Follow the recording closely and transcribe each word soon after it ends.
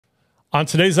On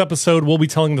today's episode, we'll be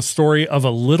telling the story of a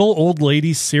little old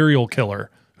lady serial killer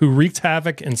who wreaked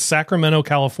havoc in Sacramento,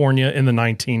 California in the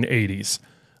 1980s.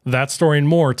 That story and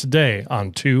more today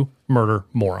on Two Murder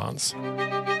Morons.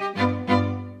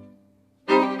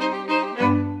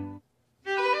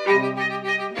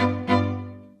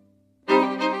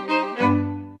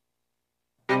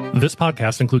 This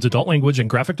podcast includes adult language and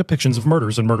graphic depictions of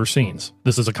murders and murder scenes.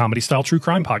 This is a comedy-style true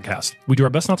crime podcast. We do our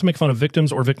best not to make fun of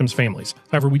victims or victims' families.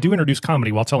 However, we do introduce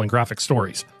comedy while telling graphic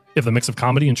stories. If the mix of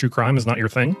comedy and true crime is not your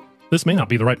thing, this may not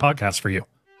be the right podcast for you.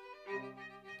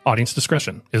 Audience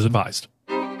discretion is advised.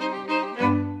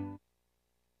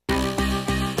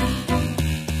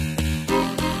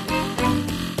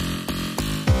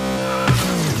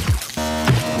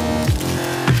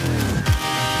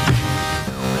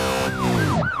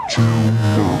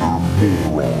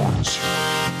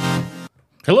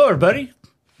 Hello, everybody.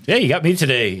 Yeah, you got me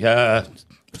today.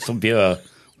 This will be a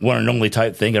one and only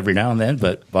type thing every now and then,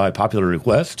 but by popular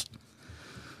request,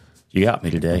 you got me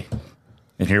today.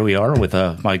 And here we are with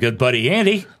my good buddy,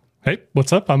 Andy. Hey,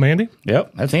 what's up? I'm Andy.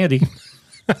 Yep, that's Andy.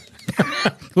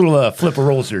 Little flip of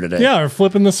rolls here today. Yeah, we're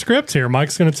flipping the script here.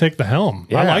 Mike's going to take the helm.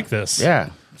 Yeah. I like this. Yeah.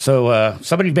 So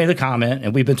somebody made a comment,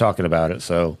 and we've been talking about it,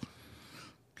 so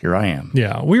here I am.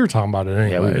 Yeah, we were talking about it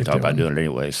anyway. Yeah, we were talking about doing it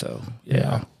anyway, so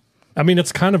yeah. I mean,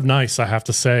 it's kind of nice, I have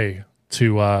to say,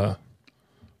 to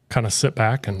kind of sit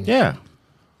back and... Yeah,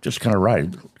 just kind of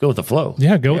ride, go with the flow.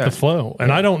 Yeah, go with the flow.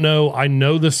 And I don't know, I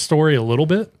know this story a little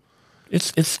bit.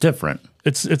 It's different.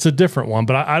 It's a different one,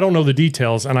 but I don't know the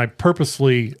details, and I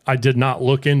did not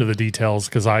look into the details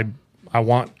because I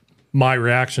want my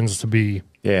reactions to be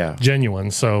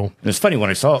genuine. So and it's funny when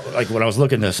I saw, like when I was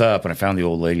looking this up and I found the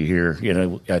old lady here, you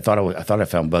know, I thought I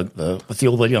found what's the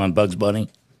old lady on Bugs Bunny?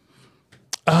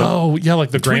 Oh, yeah, like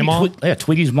the grandma?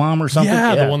 Tweety's mom or something.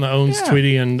 Yeah, the one that owns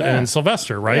Tweety and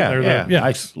Sylvester, right? Yeah.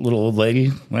 Nice little old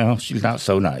lady. Well, she's not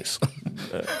so nice.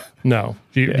 No.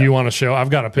 Do you want to show? I've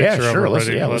got a picture of her.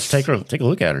 Let's take a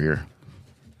look at her here.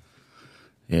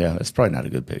 Yeah, that's probably not a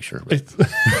good picture.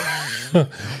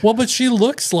 Well, but she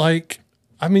looks like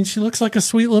a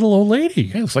sweet little old lady.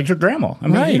 Yeah, looks like your grandma. I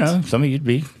mean, right. You know, some of you'd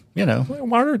be, you know.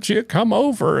 Why don't you come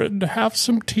over and have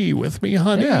some tea with me,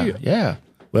 honey? Yeah.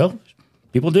 Well,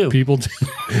 people do.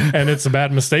 And it's a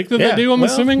bad mistake that they do, I'm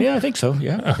assuming? Yeah, I think so.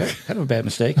 Yeah. Okay. Kind of a bad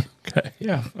mistake. Okay.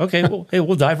 Yeah. Okay. Well, hey,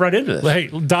 we'll dive right into this. Hey,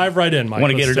 dive right in, Mike.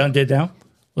 Want to get her done, did now?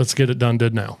 Let's get it done,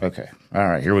 did now. Okay. All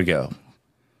right. Here we go.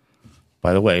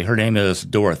 By the way, her name is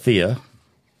Dorothea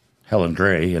Helen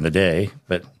Gray in the day,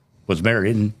 but was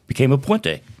married and became a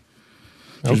Puente.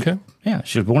 Okay.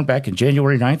 She was born back in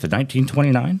January 9th of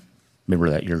 1929. Remember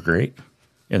that year, great.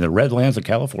 In the Redlands of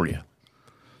California.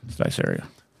 It's a nice area.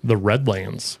 The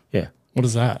Redlands? Yeah. What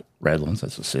is that? Redlands,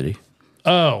 that's a city.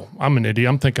 Oh, I'm an idiot.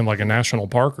 I'm thinking like a national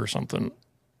park or something.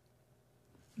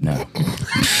 No.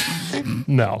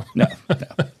 No.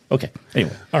 Okay.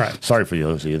 Anyway. All right. Sorry for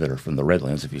those of you that are from the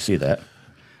Redlands if you see that.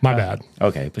 My bad.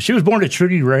 Okay. But she was born to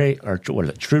Trudy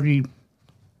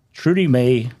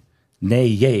May Nay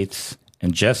Yates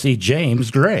and Jesse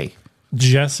James Gray.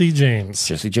 Jesse James.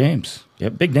 Jesse James. Yeah,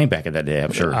 big name back in that day,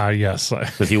 I'm sure. Yes.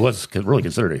 Because he was really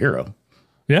considered a hero.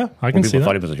 Yeah, I can see that. People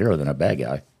thought he was a hero than a bad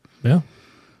guy. Yeah.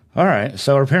 All right.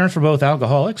 So her parents were both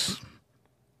alcoholics.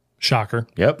 Shocker.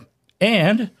 Yep.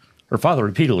 And her father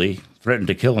repeatedly threatened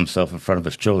to kill himself in front of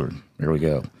his children. There we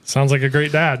go. Sounds like a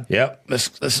great dad. Yep. This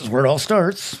is where it all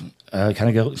starts.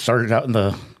 Started out in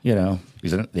the,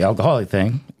 he's in the alcoholic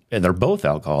thing. And they're both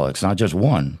alcoholics, not just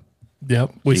one.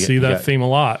 Yep. We see that theme a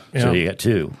lot. Yeah. So you got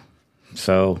two.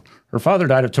 So her father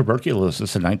died of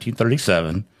tuberculosis in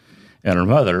 1937. And her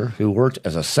mother, who worked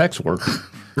as a sex worker.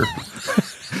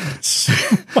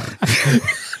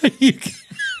 You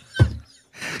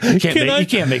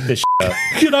can't make this shit up.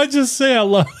 Can I just say I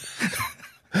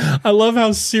love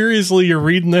how seriously you're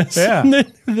reading this. Yeah.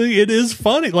 It is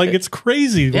funny. Like, it's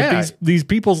crazy with these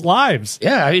people's lives.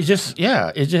 Yeah, you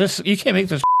can't make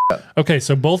this up. Okay,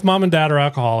 so both mom and dad are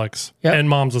alcoholics, and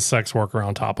mom's a sex worker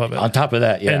on top of it. On top of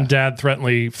that, yeah. And dad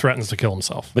threatens to kill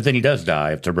himself. But then he does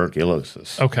die of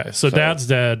tuberculosis. Okay, so dad's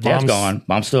dead. Dad's gone.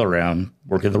 Mom's still around,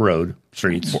 working the road,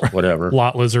 streets, whatever.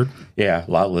 Lot lizard. Yeah,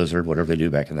 lot lizard, whatever they do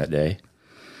back in that day.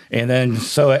 And then,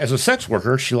 so as a sex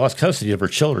worker, she lost custody of her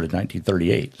children in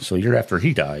 1938. So a year after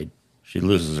he died, she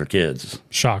loses her kids.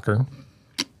 Shocker.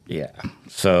 Yeah.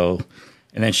 So,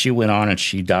 and then she went on and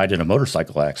she died in a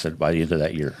motorcycle accident by the end of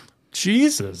that year.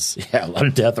 Jesus. Yeah, a lot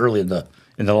of death early in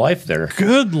the life there.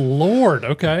 Good Lord.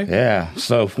 Okay. Yeah.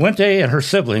 So Puente and her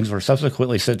siblings were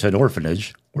subsequently sent to an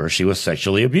orphanage where she was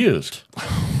sexually abused.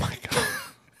 Oh, my God.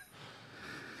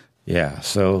 Yeah.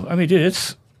 So, I mean, dude,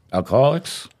 it's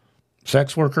alcoholics,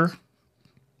 sex worker,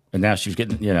 And now she's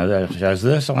getting, she has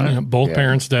this on it. Both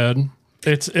parents dead.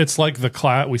 It's like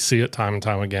the we see it time and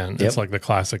time again. Yep. It's like the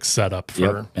classic setup for.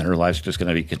 Yep. And her life's just going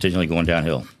to be continually going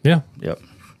downhill. Yeah. Yep.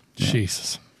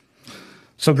 Jesus.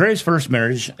 So Gray's first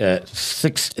marriage at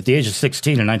the age of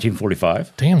 16 in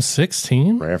 1945. Damn,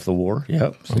 16? Right after the war.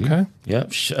 Yep. See? Okay.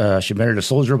 Yep. She married a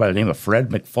soldier by the name of Fred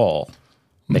McFall.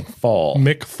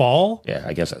 McFall? Yeah,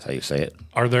 I guess that's how you say it.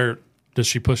 Does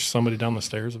she push somebody down the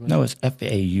stairs? No, it's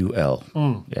Faul.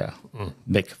 Yeah.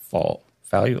 McFall.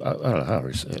 Value. I don't know how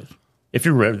to say it. If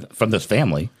you're from this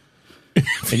family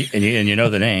and you know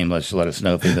the name, let us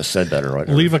know if you just said that or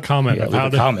whatever. Leave a comment. Yeah,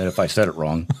 leave a comment if I said it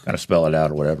wrong. Kind of spell it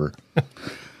out or whatever.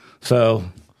 So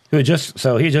he had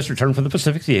just returned from the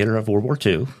Pacific Theater of World War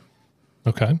II.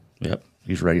 Okay. Yep.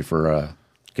 He's ready for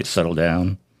get settled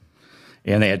down.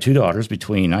 And they had 2 daughters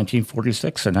between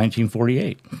 1946 and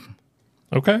 1948.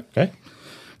 Okay.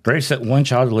 Gray sent one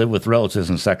child to live with relatives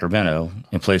in Sacramento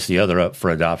and placed the other up for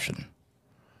adoption.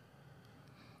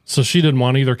 So she didn't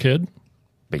want either kid?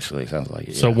 Basically, sounds like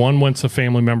it. So yeah. one went to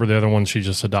family member, the other one she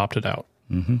just adopted out.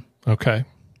 Mm-hmm. Okay.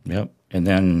 Yep. And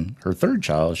then her third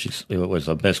child, it was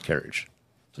a miscarriage.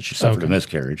 So she suffered a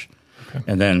miscarriage. Okay.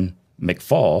 And then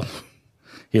McFall,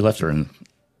 he left her in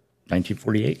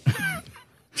 1948.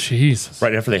 Jesus.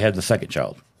 Right after they had the second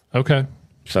child. Okay.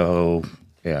 So,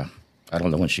 yeah. I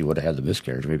don't know when she would have had the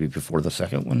miscarriage. Maybe before the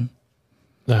second one.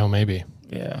 Oh, maybe.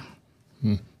 Yeah.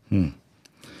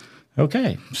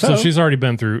 Okay. So she's already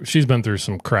been through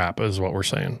some crap is what we're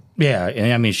saying. Yeah.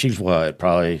 And I mean, she's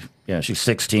she's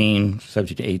 16,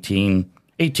 17,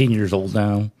 18 years old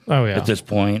now. Oh, yeah. At this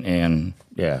point. And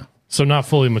yeah. So not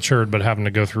fully matured, but having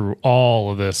to go through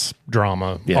all of this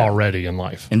drama already in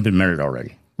life. And been married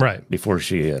already. Right. Before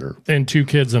she had her. And 2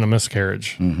 kids and a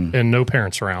miscarriage. Mm-hmm. And no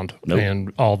parents around. Nope.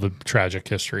 And all the tragic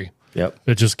history. Yep.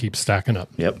 It just keeps stacking up.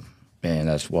 Yep. And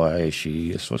that's why it's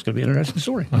going to be an interesting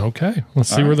story. Okay. Let's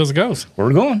see where this goes. Where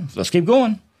we're going. Let's keep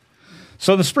going.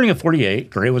 So in the spring of 48,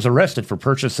 Gray was arrested for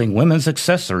purchasing women's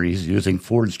accessories using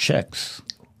forged checks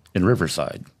in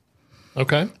Riverside.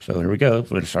 Okay. So here we go. We're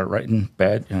going to start writing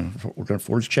we're going to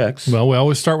forge checks. Well, we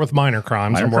always start with minor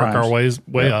crimes and work our way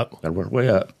up. Got to work way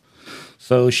up.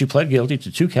 So she pled guilty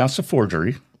to 2 counts of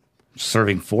forgery,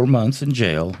 serving 4 months in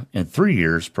jail and 3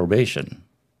 years probation.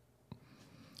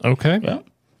 Okay. Yeah.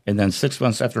 And then 6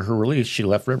 months after her release, she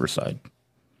left Riverside.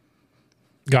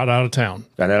 Got out of town.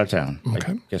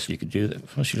 Okay. I guess you could do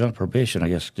that. Well, she's on probation. I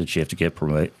guess, did she have to get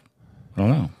promoted? I don't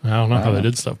know. I don't know how they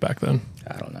did stuff back then.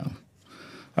 I don't know.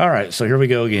 All right. So here we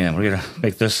go again. We're going to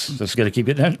make this is going to keep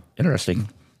it interesting.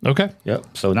 Okay.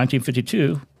 Yep. So in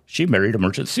 1952, she married a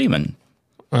merchant seaman.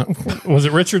 Was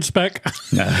it Richard Speck?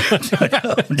 No.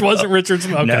 Was it Richard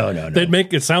Speck? Okay. No. They'd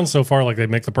make it sound so far like they'd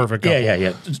make the perfect couple.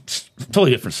 Yeah. It's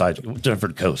totally different side,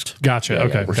 different coast. Gotcha. Yeah,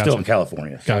 okay. We're still in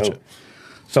California. Gotcha.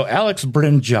 So Alex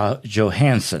Bryn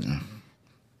Johansson,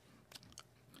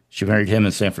 she married him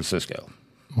in San Francisco.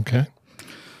 Okay.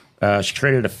 She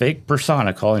created a fake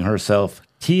persona calling herself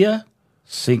Tia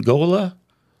Singola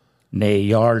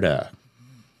Neyarda.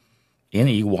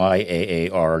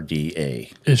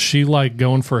 Neyaarda. Is she like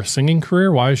going for a singing career?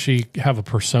 Why does she have a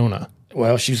persona?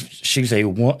 Well, she's a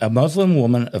Muslim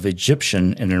woman of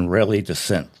Egyptian and Israeli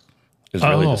descent.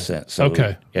 So,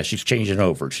 okay. Yeah, she's changing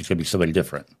over. She's going to be somebody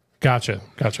different. Gotcha.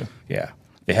 Yeah.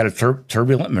 They had a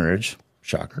turbulent marriage.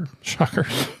 Shocker.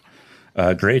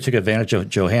 Gray took advantage of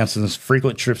Johansson's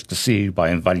frequent trips to sea by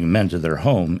inviting men to their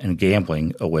home and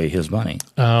gambling away his money.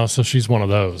 Oh, so she's one of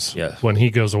those. Yeah. When he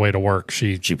goes away to work,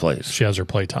 she plays. She has her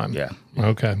playtime. Yeah.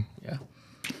 Okay.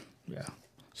 Yeah.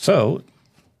 So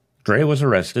Gray was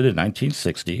arrested in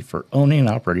 1960 for owning and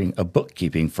operating a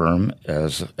bookkeeping firm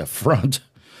as a front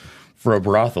for a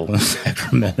brothel in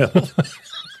Sacramento.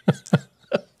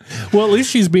 Well, at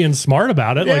least she's being smart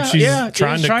about it. Like she's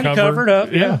trying to cover it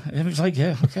up. Yeah. It was like,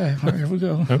 okay, all right, here we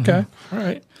go. Okay.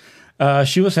 All right.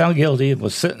 She was found guilty and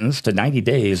was sentenced to 90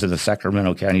 days in the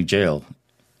Sacramento County Jail.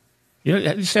 You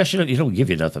know, you don't give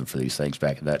you nothing for these things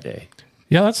back in that day.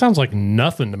 Yeah, that sounds like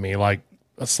nothing to me. Like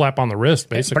a slap on the wrist,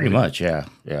 basically. Pretty much, yeah.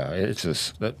 It's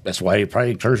just that's why he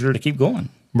probably encouraged her to keep going.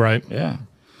 Right. Yeah.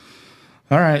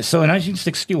 All right. So in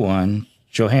 1961,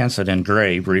 Johansson and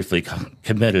Gray briefly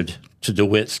committed to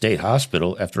DeWitt State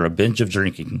Hospital after a binge of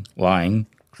drinking, lying,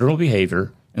 criminal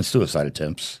behavior, and suicide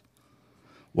attempts.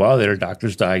 While there,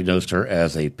 doctors diagnosed her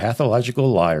as a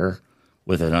pathological liar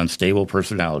with an unstable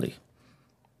personality.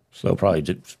 So probably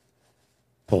did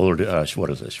polar. What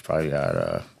is this? She probably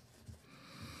got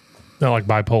not like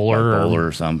bipolar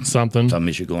or something. Some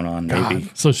issue going on, maybe.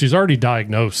 So she's already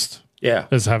diagnosed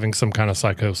as having some kind of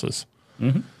psychosis.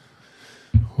 Mm-hmm.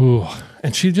 Ooh,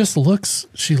 and she looks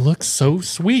so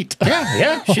sweet.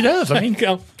 Yeah, she does. I mean,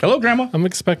 hello, Grandma. I'm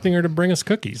expecting her to bring us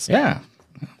cookies. Yeah,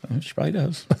 she probably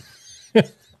does.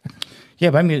 Yeah,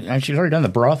 but I mean, she's already done the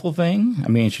brothel thing. I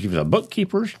mean, she was a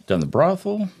bookkeeper. She's done the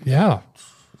brothel. Yeah.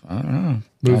 I don't know.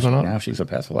 Moving on. Now she's a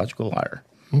pathological liar.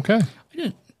 Okay. I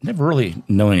didn't never really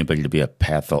know anybody to be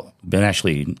been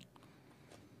actually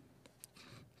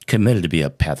committed to be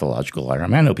a pathological liar. I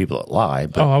mean, I know people that lie.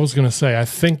 But, I was going to say, I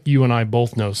think you and I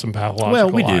both know some pathological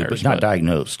liars. well, we do, but not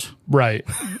diagnosed. Right.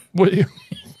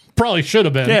 Probably should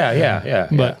have been. Yeah.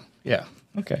 But yeah.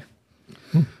 Okay.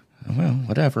 Well,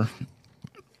 whatever.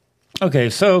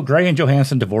 Okay, so Gray and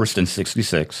Johansson divorced in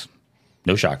 1966.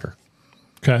 No shocker.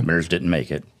 Okay. Marriage didn't make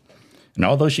it. And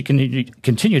although she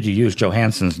continued to use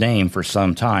Johansson's name for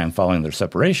some time following their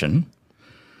separation,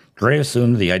 Gray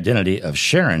assumed the identity of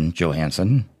Sharon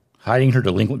Johansson, hiding her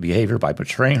delinquent behavior by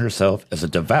portraying herself as a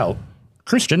devout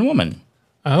Christian woman.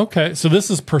 Okay, so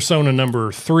this is persona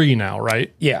number 3 now,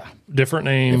 right? Yeah. Different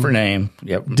name. Different name.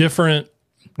 Yep. Different.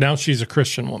 Now she's a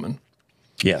Christian woman.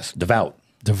 Yes, devout.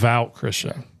 Devout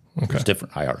Christian. Okay. There's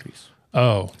different hierarchies.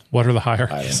 Oh, what are the I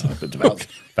hierarchies? don't know, but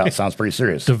devout sounds pretty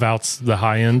serious. Devout's the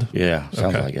high end? Yeah,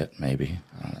 sounds like it, maybe.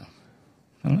 I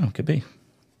don't know. Could be.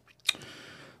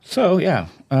 So, yeah.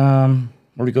 Where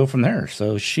do we go from there?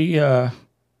 So she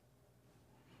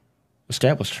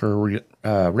established her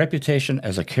reputation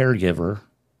as a caregiver,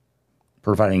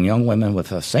 providing young women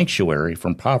with a sanctuary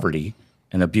from poverty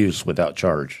and abuse without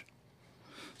charge.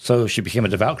 So she became a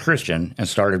devout Christian and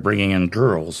started bringing in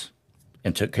girls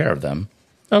and took care of them.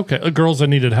 Okay, girls that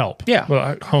needed help.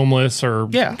 Yeah. Homeless or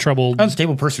troubled.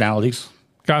 Unstable personalities.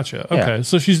 Gotcha. Okay, Yeah.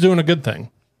 so she's doing a good thing.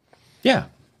 Yeah.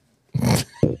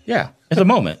 Yeah. At the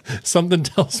moment. Something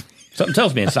tells me. Something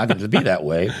tells me it's not going to be that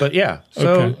way. But yeah.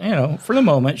 So, Okay. for the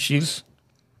moment, she's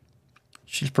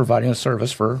providing a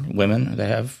service for women that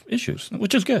have issues,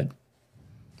 which is good.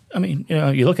 I mean,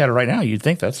 you look at her right now, you'd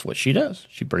think that's what she does.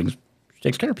 She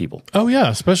takes care of people. Oh, yeah,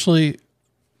 especially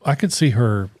I could see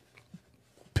her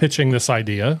pitching this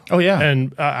idea. Oh, yeah.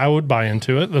 And I would buy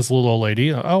into it. This little old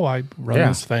lady. Oh, I run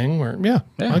this thing where, I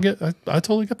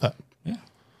totally get that. Yeah.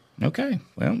 Okay.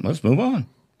 Well, let's move on.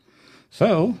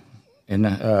 So,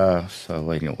 anyway, I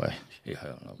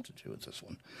don't know what to do with this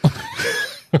one.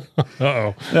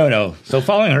 Uh-oh. No. So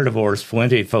following her divorce,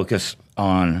 Puente focused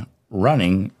on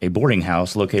running a boarding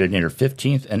house located near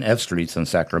 15th and F Streets in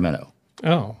Sacramento.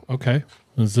 Oh, okay.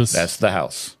 That's the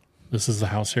house. This is the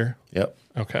house here? Yep.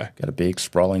 Okay. Got a big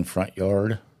sprawling front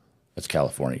yard. That's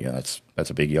California. Yeah, that's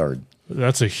a big yard.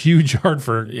 That's a huge yard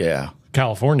for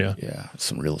California. Yeah.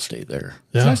 Some real estate there.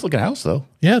 Yeah. It's a nice looking house though.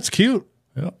 Yeah, it's cute.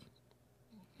 Yep.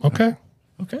 Okay.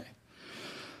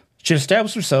 She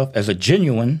established herself as a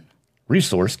genuine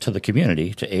resource to the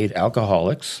community to aid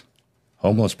alcoholics,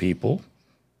 homeless people,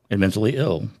 and mentally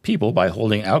ill people by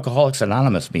holding Alcoholics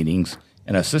Anonymous meetings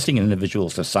and assisting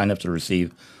individuals to sign up to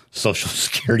receive Social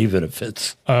Security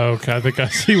benefits. Okay, I think I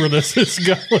see where this is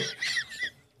going.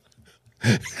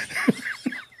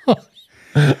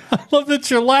 I love that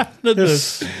you're laughing at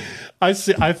this. I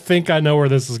think I know where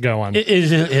this is going.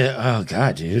 Oh,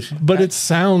 God, dude. But it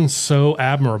sounds so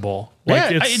admirable.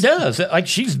 Like it does. Like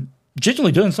she's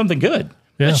genuinely doing something good.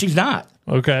 Yeah. But she's not.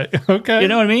 Okay. You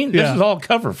know what I mean? Yeah. This is all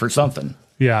cover for something.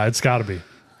 Yeah, it's got to be.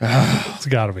 It's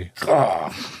got to be.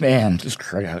 Oh, man.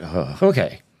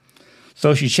 Okay.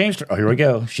 So she changed here we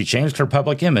go. She changed her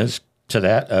public image to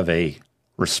that of a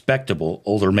respectable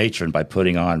older matron by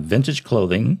putting on vintage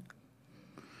clothing,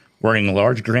 wearing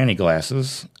large granny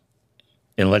glasses,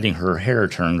 and letting her hair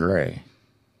turn gray.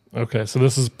 Okay, so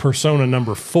this is persona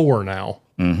number 4 now,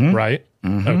 right?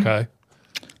 Mm-hmm. Okay.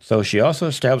 So she also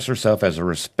established herself as a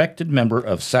respected member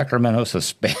of Sacramento's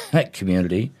Hispanic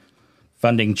community,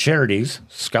 funding charities,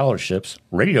 scholarships,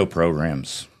 radio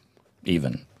programs,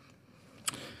 even.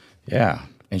 Yeah.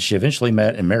 And she eventually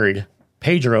met and married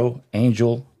Pedro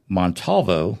Angel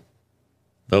Montalvo,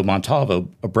 though Montalvo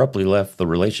abruptly left the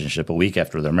relationship a week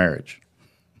after their marriage.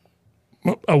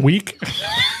 A week?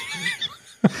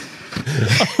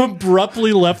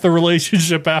 Abruptly left the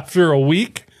relationship after a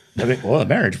week? Well, the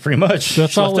marriage, pretty much.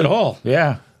 That's all left it all.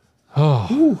 Yeah.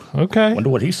 Oh, okay. Wonder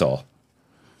what he saw.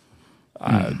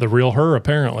 The real her,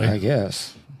 apparently. I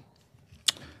guess.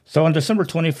 So on December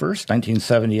 21st,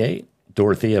 1978,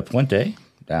 Dorothea Puente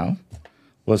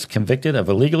was convicted of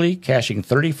illegally cashing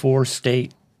 34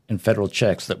 state and federal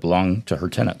checks that belonged to her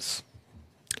tenants.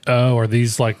 Oh, are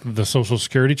these like the Social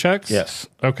Security checks? Yes.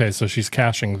 Okay, so she's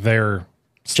cashing their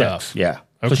stuff. Checks, yeah.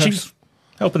 Okay. So she's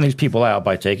helping these people out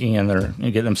by taking in and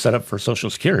getting them set up for Social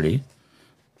Security,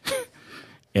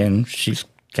 and she's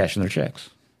cashing their checks.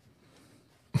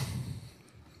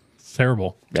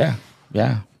 Terrible. Yeah.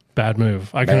 Yeah. Bad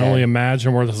move. I can only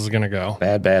imagine where this is going to go.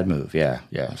 Bad move. Yeah.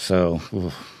 Yeah. So,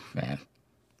 man.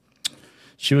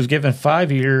 She was given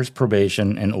 5 years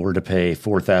probation in order to pay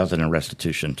 $4,000 in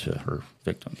restitution to her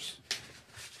victims.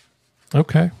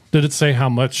 Okay. Did it say how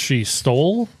much she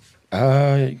stole?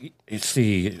 Let's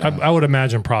see. I would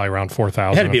imagine probably around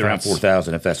 $4,000. It had to be around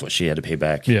 $4,000 if that's what she had to pay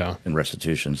back Yeah. in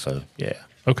restitution. So, yeah.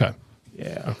 Okay.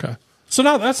 Yeah. Okay. So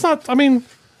now that's not, I mean,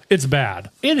 it's bad.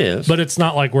 It is. But it's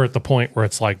not like we're at the point where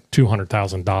it's like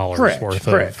 $200,000 worth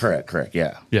of. Correct.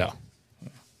 Yeah. Yeah.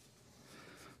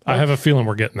 I have a feeling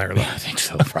we're getting there, though. I think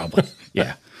so, probably.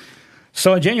 Yeah.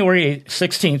 So on January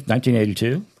 16th,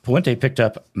 1982, Puente picked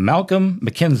up Malcolm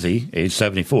McKenzie, age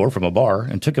 74, from a bar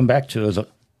and took him back to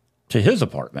his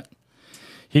apartment.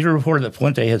 He reported that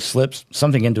Puente had slipped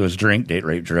something into his drink, date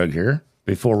rape drug here,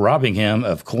 before robbing him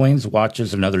of coins,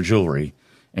 watches, and other jewelry,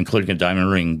 including a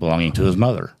diamond ring belonging to his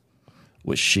mother,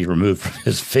 which she removed from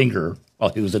his finger while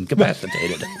he was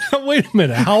incapacitated. Wait a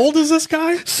minute. How old is this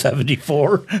guy?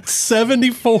 74.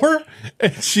 74?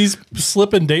 And she's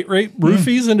slipping date rape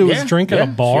roofies into his drink at a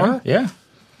bar? Yeah.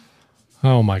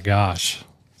 Oh, my gosh.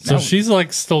 So she's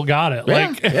like still got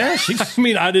it. She's. I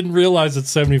mean, I didn't realize that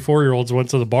 74-year-olds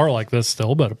went to the bar like this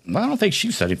still, but I don't think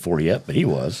she's 74 yet, but he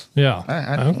was.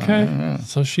 Yeah. Okay.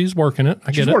 So she's working it.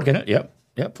 She's working it.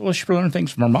 Yep. Well, she learned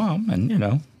things from her mom, and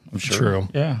I'm sure. True.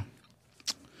 Yeah.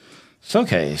 So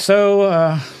okay.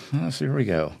 So let's see. Here we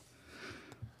go.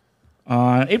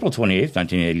 On April 28th,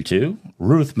 1982,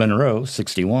 Ruth Monroe,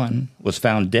 61, was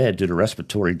found dead due to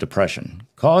respiratory depression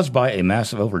caused by a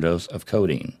massive overdose of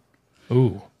codeine.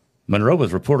 Ooh. Monroe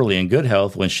was reportedly in good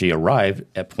health when she arrived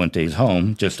at Puente's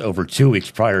home just over 2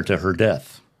 weeks prior to her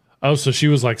death. Oh, so she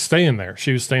was like staying there.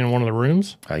 She was staying in one of the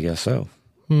rooms? I guess so.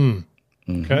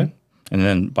 Mm-hmm. Okay. And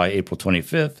then by April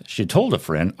 25th, she told a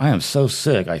friend, "I am so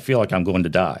sick, I feel like I'm going to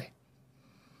die."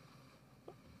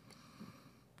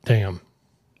 Damn.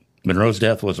 Monroe's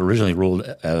death was originally ruled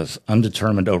as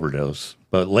undetermined overdose,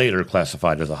 but later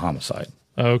classified as a homicide.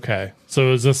 Okay.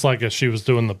 So is this like if she was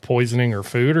doing the poisoning her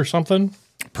food or something?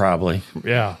 Probably.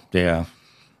 Yeah. Yeah.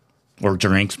 Or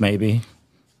drinks, maybe.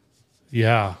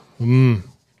 Yeah.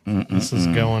 This is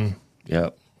going.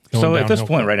 Yep. So at this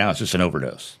point right now, it's just an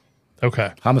overdose.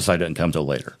 Okay. Homicide doesn't come till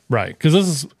later. Right.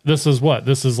 Because this is what?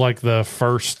 This is like the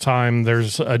first time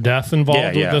there's a death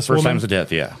involved with this first woman? time's a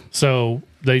death, yeah. So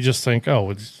they just think,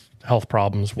 oh, it's health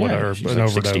problems, whatever, Yeah, she's an like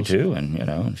overdose. 62,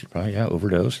 and she probably,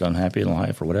 overdosed, unhappy in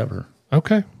life or whatever.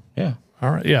 Okay. Yeah. All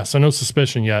right. Yeah. So no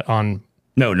suspicion yet on.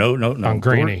 No. On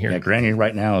Granny here. Yeah, Granny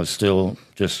right now is still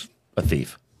just a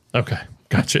thief. Okay.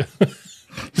 Gotcha.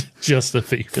 Just a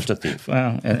thief. Just a thief.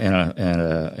 Well,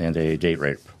 and a date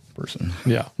rape person.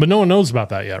 Yeah. But no one knows about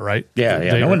that yet, right? Yeah.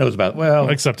 No one knows about it. Well,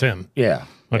 except him. Yeah.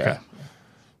 Okay. Yeah.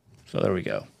 So there we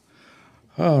go.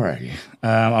 All righty.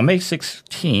 On May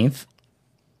 16th.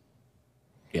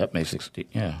 Yep, May 16th.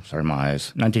 Yeah, sorry, my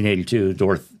eyes. 1982,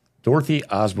 Dorothy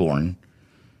Osborne,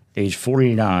 age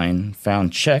 49,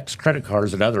 found checks, credit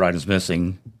cards, and other items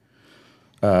missing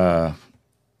 8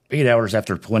 hours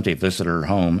after Puente visited her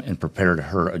home and prepared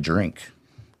her a drink.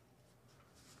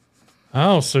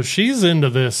 Oh, so she's into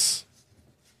this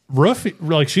roofie,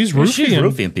 like she's roofing. She's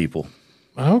roofing people.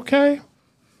 Okay.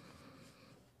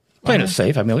 Playing it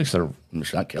safe. I mean, at least they're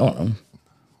not killing them.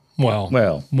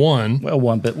 Well, one,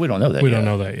 but we don't know that. We don't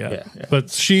know that yet. Yeah.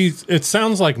 But it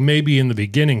sounds like maybe in the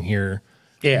beginning here,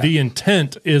 the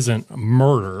intent isn't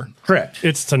murder. Correct.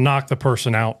 It's to knock the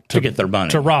person out to get their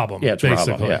money, to rob them. Yeah,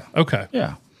 basically. Rob them, yeah. Okay.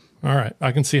 Yeah. All right.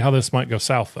 I can see how this might go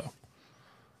south, though.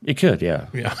 It could, yeah.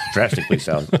 Yeah. Drastically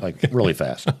south, like really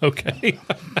fast. Okay.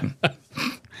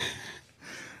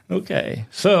 Okay.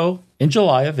 So in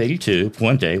July of 82,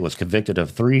 Puente was convicted of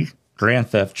 3 grand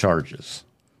theft charges.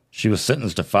 She was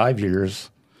sentenced to 5 years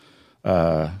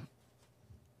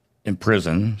in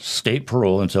prison, state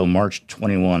parole until March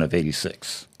 21 of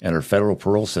 86. And her federal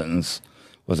parole sentence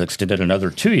was extended another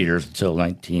 2 years until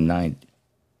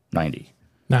 1990.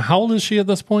 Now, how old is she at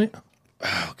this point?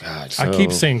 Oh, God. I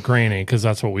keep saying Granny because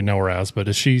that's what we know her as, but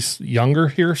is she younger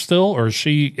here still, or is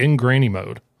she in Granny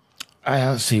mode?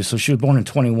 Let's see. So she was born in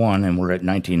 21, and we're at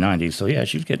 1990. So, yeah,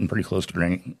 she's getting pretty close to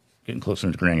Granny. Getting closer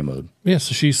into Granny mode. Yeah,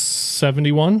 so she's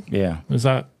 71? Yeah. Is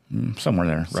that? Somewhere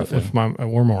there, roughly. If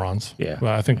we're morons. Yeah.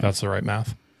 Well, I think that's the right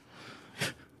math.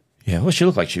 Yeah, well, she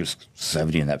looked like she was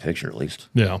 70 in that picture, at least.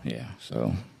 Yeah. Yeah,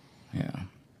 so, yeah.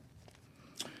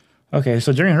 Okay,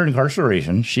 so during her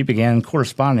incarceration, she began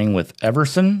corresponding with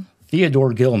Everson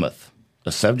Theodore Gilmuth, a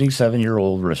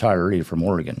 77-year-old retiree from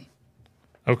Oregon.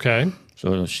 Okay.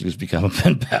 So she's become a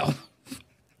pen pal.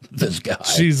 This guy.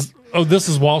 This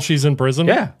is while she's in prison?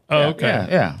 Yeah. Oh, okay.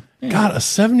 Yeah. God, a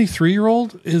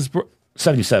 73-year-old is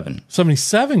 77.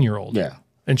 77-year-old. Yeah.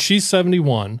 And she's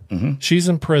 71. She's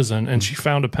in prison, and she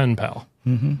found a pen pal.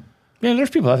 Yeah,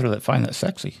 there's people out there that find that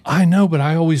sexy. I know, but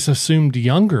I always assumed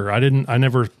younger. I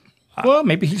never. Well,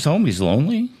 maybe he's home. He's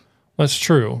lonely. That's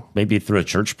true. Maybe through a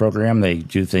church program, they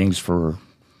do things for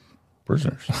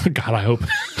prisoners. God, I hope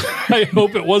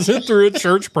it wasn't through a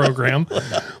church program.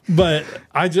 But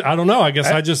I don't know. I guess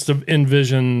I just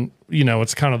envision,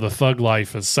 it's kind of the thug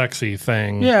life as sexy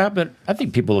thing. Yeah, but I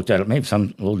think people looked at it maybe a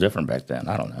little different back then.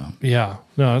 I don't know. Yeah.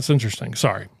 No, that's interesting.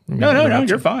 Sorry. No,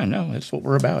 you're fine. No, that's what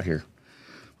we're about here.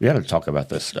 We got to talk about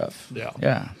this stuff. Yeah.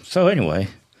 Yeah. So anyway.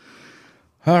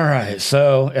 All right.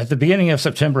 So at the beginning of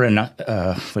September wait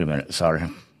a minute. Sorry.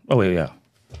 Oh, wait, yeah.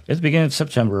 At the beginning of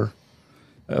September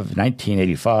of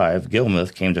 1985,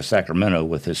 Gilmuth came to Sacramento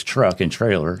with his truck and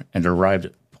trailer and arrived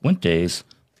at Puente's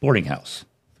boarding house.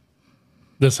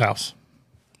 This house.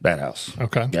 That house.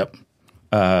 Okay. Yep.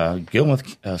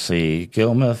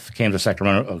 Gilmuth came to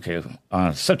Sacramento,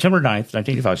 on September 9th,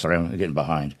 1985. Sorry, I'm getting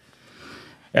behind.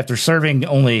 After serving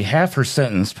only half her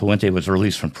sentence, Puente was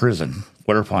released from prison,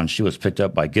 whereupon she was picked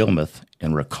up by Gilmuth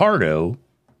and Ricardo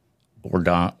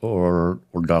Ordorica.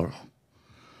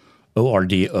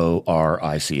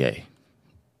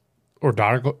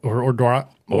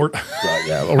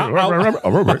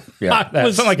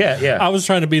 Something like that. Yeah, I was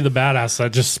trying to be the badass. I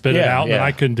just spit it out, and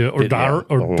I couldn't do it.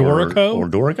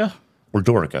 Ordorica.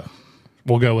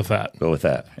 We'll go with that. Go with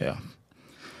that. Yeah.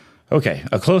 Okay,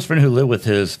 a close friend who lived with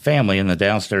his family in the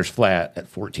downstairs flat at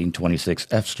 1426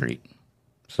 F Street.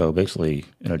 So basically,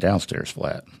 in a downstairs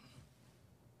flat.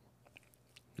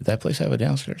 Did that place have a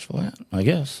downstairs flat? I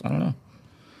guess. I don't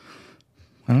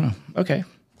know. Okay.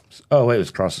 Oh, wait, it was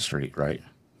across the street, right?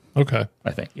 Okay.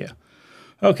 I think, yeah.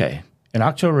 Okay. In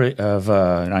October of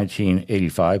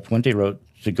 1985, Puente wrote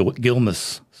to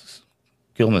Gilmuth's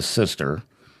sister,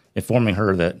 informing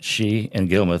her that she and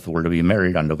Gilmuth were to be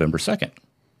married on November 2nd.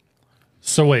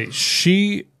 So wait,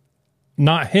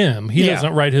 not him. He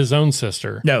doesn't write his own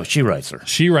sister. No, she writes her.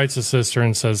 She writes a sister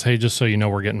and says, hey, just so you know,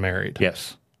 we're getting married.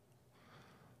 Yes.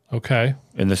 Okay.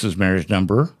 And this is marriage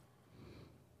number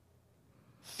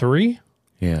 3?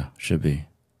 Yeah, should be.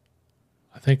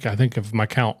 I think of my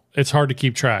count. It's hard to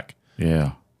keep track.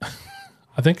 Yeah.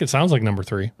 I think it sounds like number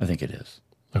 3. I think it is.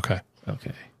 Okay.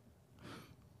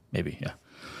 Maybe, yeah.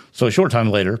 So a short time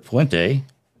later, Puente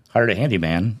hired a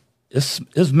handyman,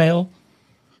 Ismael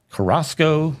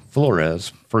Carrasco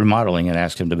Flores, for remodeling and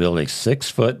asked him to build a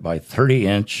 6-foot by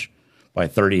 30-inch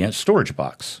storage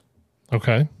box.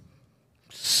 Okay.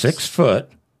 6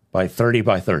 foot by 30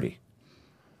 by 30.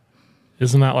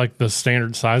 Isn't that like the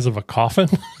standard size of a coffin?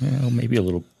 Yeah, maybe a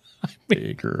little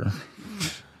bigger.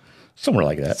 Somewhere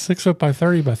like that. 6 foot by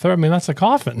 30 by 30. I mean, that's a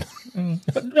coffin.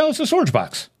 But no, it's a storage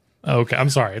box. Okay, I'm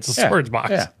sorry. It's a storage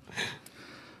box. Yeah.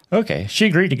 Okay. She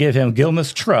agreed to give him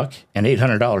Gilmuth's truck and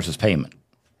 $800 as payment.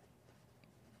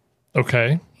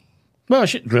 Okay. Well,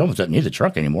 Gilmuth doesn't need the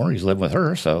truck anymore. He's living with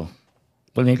her, so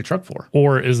what do you need a truck for?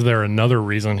 Or is there another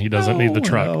reason he doesn't need the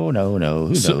truck? No. Who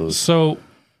knows? So,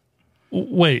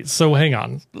 wait. So, hang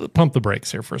on. Pump the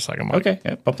brakes here for a second, Mike. Okay.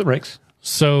 Yeah, pump the brakes.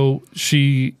 So,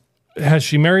 has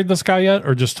she married this guy yet,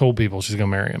 or just told people she's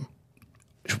going to marry him?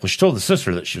 Well, she told the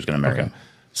sister that she was going to marry him.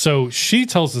 So, she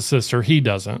tells the sister he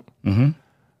doesn't. Mm-hmm.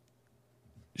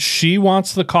 She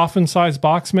wants the coffin-sized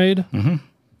box made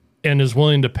and is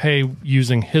willing to pay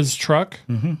using his truck.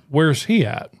 Mm-hmm. Where's he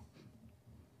at?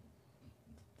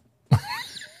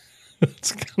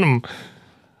 It's kind of...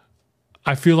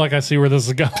 I feel like I see where this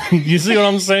is going. You see what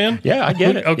I'm saying? Yeah, I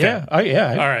get it. Okay.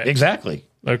 Yeah. All right. Exactly.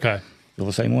 Okay. Feel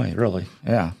the same way, really.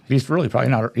 Yeah. He's really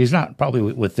probably not... He's not probably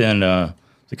within the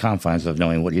confines of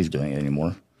knowing what he's doing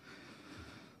anymore.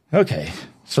 Okay.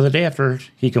 So the day after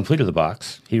he completed the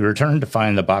box, he returned to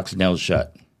find the box nailed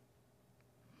shut.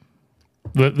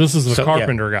 This is the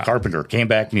carpenter guy. Carpenter came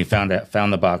back and he found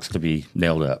the box to be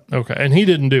nailed up. Okay, and he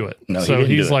didn't do it. No, so he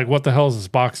didn't he's do it. like, "What the hell is this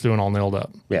box doing all nailed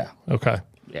up?" Yeah. Okay.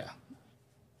 Yeah.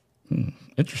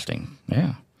 Interesting.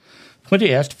 Yeah. Puente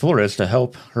asked Flores to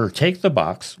help her take the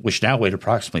box, which now weighed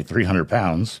approximately 300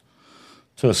 pounds,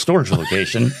 to a storage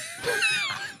location.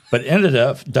 But ended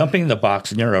up dumping the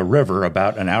box near a river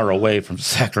about an hour away from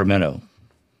Sacramento.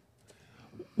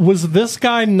 Was this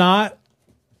guy not...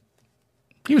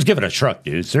 He was given a truck,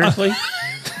 dude. Seriously?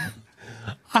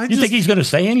 You think he's going to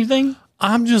say anything?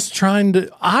 I'm just trying to...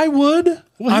 I would.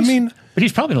 Well, but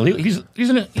he's probably illegal.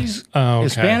 He's okay.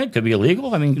 Hispanic, could be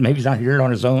illegal. I mean, maybe he's not here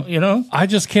on his own, you know? I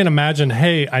just can't imagine,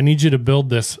 hey, I need you to build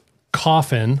this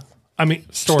coffin.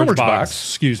 Storage box.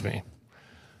 Excuse me.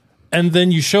 And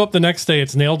then you show up the next day,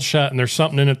 it's nailed shut, and there's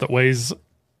something in it that weighs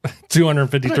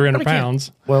 250, 300 But I can't-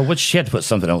 pounds. Well, she had to put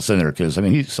something else in there because, I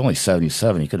mean, he's only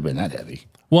 77. He could have been that heavy.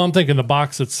 Well, I'm thinking the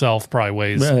box itself probably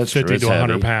weighs Yeah, that's 50 true. It's to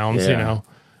 100 heavy. pounds, Yeah. you know?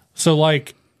 So,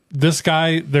 like, this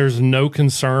guy, there's no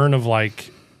concern of,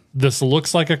 like, this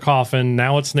looks like a coffin.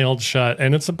 Now it's nailed shut,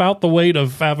 and it's about the weight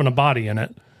of having a body in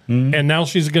it. And now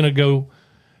she's going to go.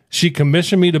 She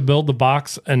commissioned me to build the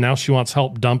box, and now she wants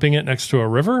help dumping it next to a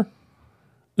river.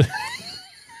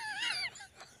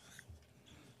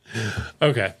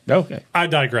 Okay. Okay. I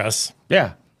digress.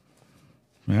 Yeah.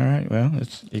 All right. Well,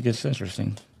 it gets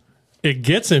interesting. It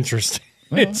gets interesting.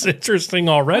 It's interesting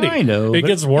already. I know. It but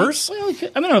gets worse. Well,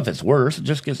 I don't know if it's worse. It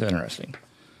just gets interesting.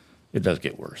 It does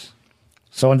get worse.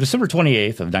 So on December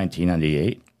 28th of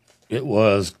 1998, it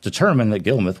was determined that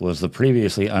Gilmuth was the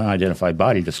previously unidentified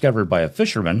body discovered by a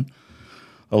fisherman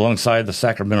alongside the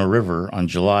Sacramento River on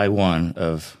July 1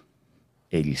 of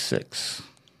 86.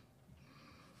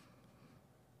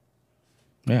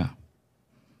 Yeah.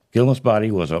 Gilmuth's body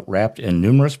was wrapped in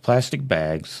numerous plastic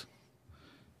bags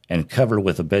and covered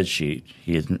with a bed sheet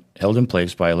he had held in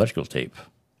place by electrical tape.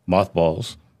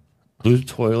 Mothballs, blue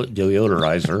toilet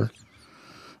deodorizer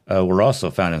were also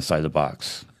found inside the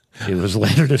box. It was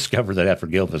later discovered that after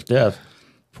Gilmuth's death,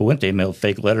 Puente mailed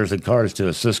fake letters and cards to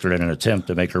his sister in an attempt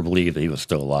to make her believe that he was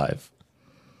still alive.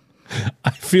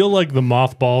 I feel like the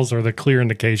mothballs are the clear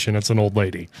indication it's an old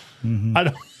lady.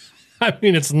 I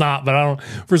mean, it's not, but I don't.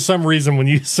 For some reason, when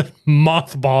you said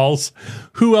mothballs,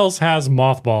 who else has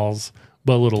mothballs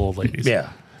but little old ladies? Yeah.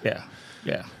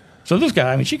 So this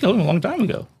guy, I mean, she killed him a long time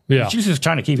ago. Yeah. She's just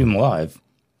trying to keep him alive.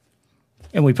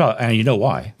 And and you know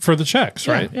why. For the checks,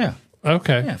 right? Yeah.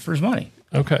 Okay. Yeah, for his money.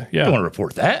 Okay. You don't Yeah. want to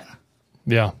report that.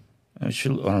 Yeah. I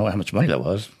don't know how much money that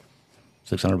was.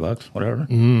 $600, whatever.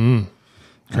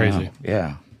 Crazy.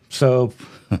 Yeah. So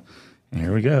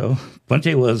here we go.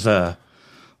 Puente was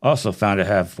also found to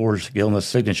have forged Gilmuth's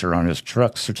signature on his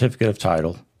truck certificate of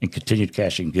title and continued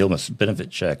cashing Gilmuth's benefit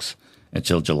checks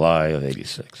until July of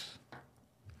 86.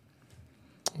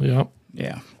 Yeah.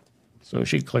 Yeah. So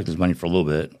she collected his money for a little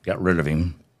bit, got rid of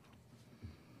him.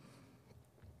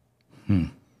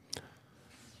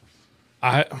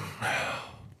 I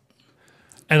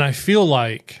feel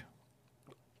like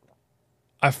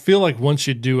once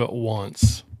you do it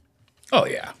once Oh,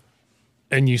 yeah.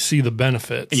 and you see the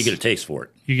benefits, And you get a taste for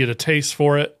it. you get a taste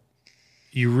for it,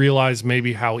 you realize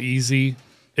maybe how easy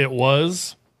it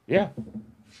was. Yeah.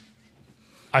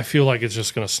 I feel like it's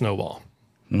just going to snowball.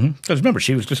 Because remember,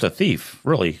 she was just a thief,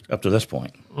 really, up to this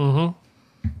point.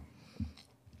 Mm-hmm.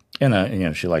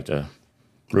 And, she liked to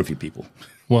roofie people.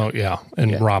 Well, yeah,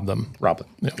 and rob them. Rob them.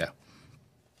 Yeah.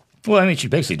 Well, I mean, she's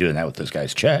basically doing that with this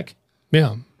guy's check.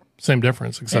 Yeah, same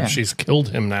difference, except Yeah. she's killed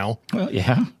him now Well,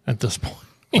 yeah. at this point.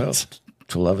 Well,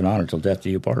 to love and honor till death do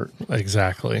you part.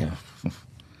 Exactly.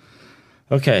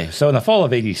 Okay, so in the fall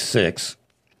of 86,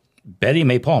 Betty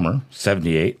Mae Palmer,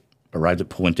 78, arrived at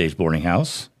Puente's boarding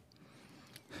house.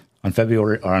 On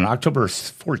October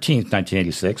 14th,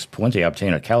 1986, Puente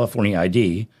obtained a California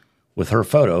ID with her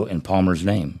photo and Palmer's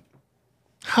name.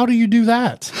 How do you do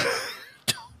that?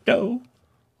 No.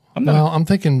 Well, I'm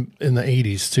thinking in the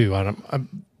 80s too.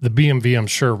 The BMV, I'm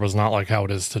sure, was not like how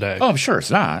it is today. Oh, I'm sure it's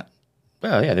not.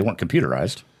 Well, yeah, they weren't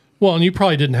computerized. Well, and you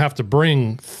probably didn't have to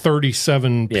bring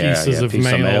 37 pieces of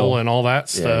mail and all that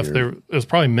stuff. It was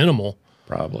probably minimal.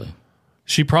 Probably.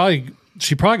 She probably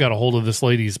got a hold of this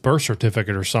lady's birth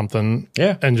certificate or something.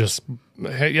 Yeah. And just,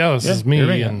 hey, this is me. here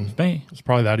we go. And It's me. it's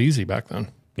probably that easy back then.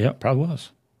 Yeah, probably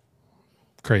was.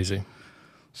 Crazy.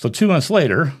 So 2 months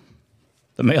later,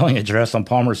 the mailing address on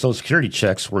Palmer's Social Security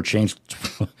checks were changed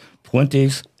to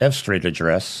Puente's F Street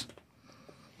address.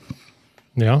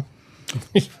 Yeah.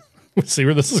 Let's see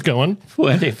where this is going.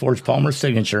 Puente forged Palmer's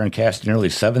signature and cashed nearly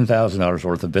 $7,000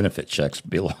 worth of benefit checks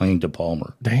belonging to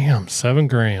Palmer. Damn,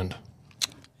 $7,000.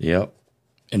 Yep.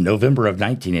 In November of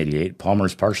 1988,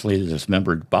 Palmer's partially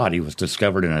dismembered body was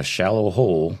discovered in a shallow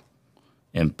hole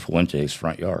in Puente's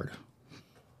front yard.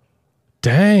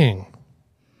 Dang.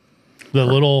 The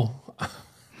little,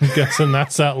 I'm guessing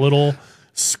that's that little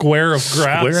square of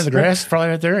grass. Square in the grass, probably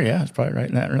right there. Yeah, it's probably right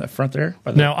in that front there.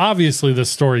 Now, obviously, this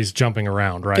story's jumping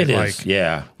around, right? It is,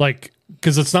 yeah. Like,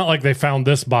 because it's not like they found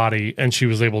this body and she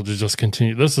was able to just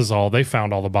continue. This is all, they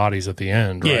found all the bodies at the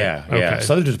end, right? Yeah, yeah.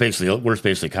 So they're just we're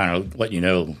basically kind of letting you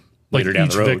know Like later down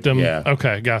each the road. victim. Yeah.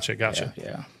 Okay, gotcha.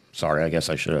 Yeah. Sorry, I guess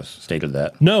I should have stated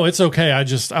that. No, it's okay.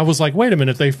 I was like, wait a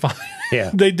minute, they find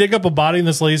they dig up a body in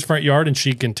this lady's front yard and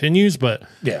she continues, but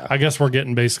Yeah. I guess we're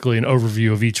getting basically an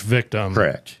overview of each victim.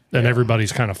 Correct. And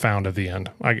everybody's kind of found at the end.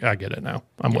 I get it now.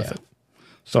 I'm with it.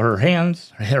 So her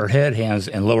head, hands,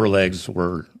 and lower legs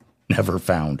were never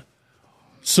found.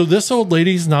 So this old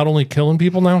lady's not only killing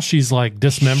people now, she's like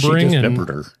dismembering She dismembered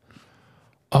her.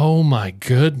 Oh my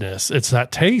goodness. It's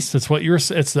that taste. It's what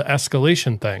it's the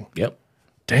escalation thing. Yep.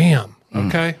 Damn.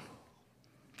 Okay.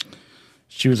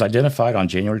 She was identified on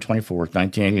January 24th,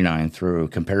 1989 through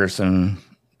comparison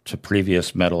to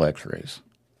previous metal x-rays.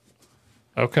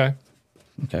 Okay.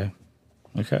 Okay.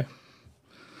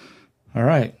 All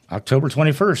right. October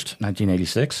 21st,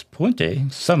 1986,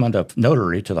 Puente summoned a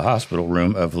notary to the hospital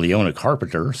room of Leona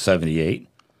Carpenter, 78,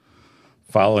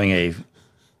 following a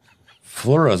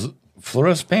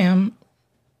fluorazepam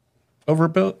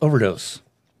overdose.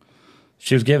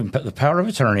 She was given the power of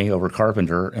attorney over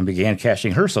Carpenter and began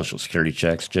cashing her Social Security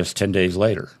checks just 10 days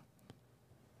later.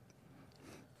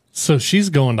 So she's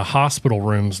going to hospital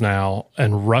rooms now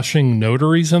and rushing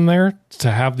notaries in there to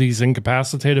have these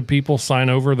incapacitated people sign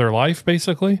over their life,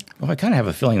 basically? Well, I kind of have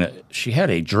a feeling that she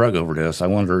had a drug overdose. I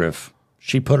wonder if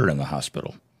she put her in the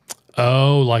hospital.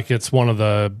 Oh, like it's one of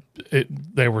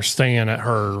they were staying at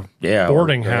her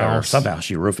boarding house. Or somehow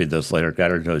she roofied this later,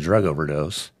 got her into a drug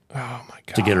overdose. Oh, my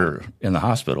God. To get her in the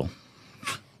hospital.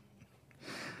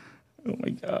 Oh, my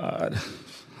God.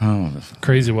 Oh,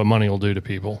 crazy what money will do to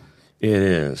people. It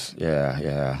is.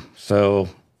 Yeah. So,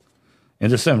 in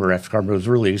December, after Carpenter was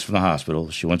released from the hospital,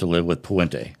 she went to live with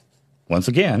Puente. Once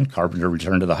again, Carpenter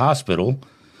returned to the hospital,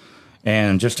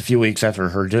 and just a few weeks after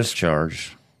her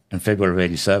discharge, in February of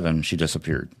 87, she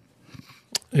disappeared.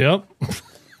 Yep.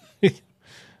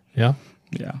 Yeah.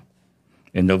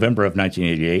 In November of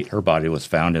 1988, her body was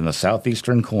found in the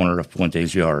southeastern corner of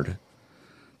Puente's yard.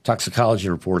 Toxicology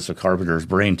reports of Carpenter's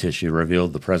brain tissue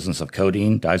revealed the presence of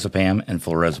codeine, diazepam, and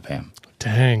fluorazepam.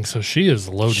 Dang, so she is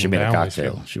loading She made down. a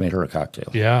cocktail. She made her a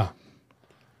cocktail. Yeah.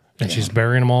 And she's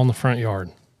burying them all in the front yard.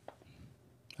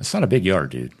 It's not a big yard,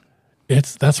 dude.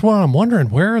 That's what I'm wondering.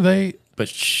 Where are they?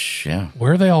 But yeah.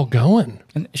 Where are they all going?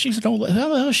 And she's an old, how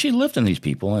the hell is she lifting these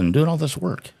people and doing all this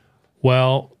work?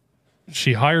 Well,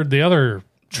 she hired the other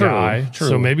guy. True.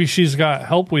 So maybe she's got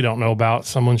help we don't know about,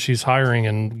 someone she's hiring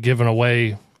and giving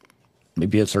away.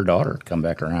 Maybe it's her daughter come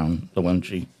back around, the one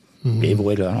she gave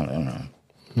away to. I don't know.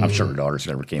 I'm sure her daughters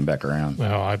never came back around.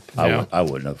 No, I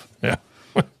wouldn't have. Yeah.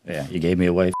 Yeah, you gave me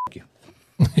away. F you.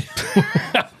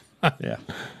 Yeah.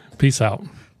 Peace out.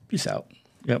 Peace out.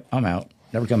 Yep, I'm out.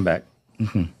 Never come back.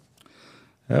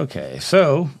 Okay,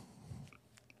 so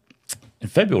in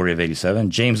February of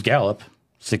 87, James Gallup,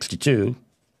 62,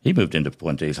 he moved into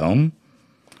Puente's home.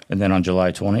 And then on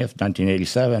July 20th,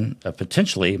 1987, a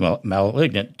potentially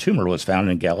malignant tumor was found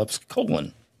in Gallup's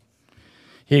colon.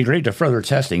 He agreed to further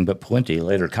testing, but Puente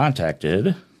later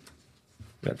contacted...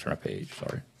 Got to turn a page,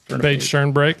 sorry.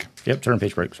 Turn break? Yep, turn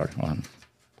page break, sorry. Hold on.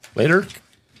 Later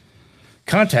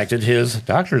contacted his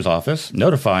doctor's office,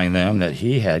 notifying them that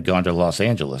he had gone to Los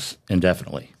Angeles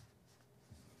indefinitely.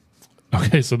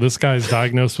 Okay, so this guy's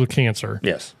diagnosed with cancer.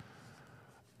 Yes.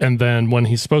 And then when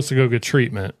he's supposed to go get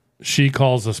treatment, she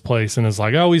calls this place and is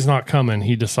like, oh, he's not coming.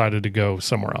 He decided to go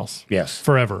somewhere else. Yes.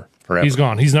 Forever. He's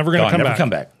gone. He's never going to come back. Come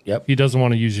back. Yep. He doesn't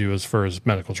want to use you for his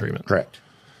medical treatment. Correct.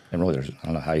 And really, I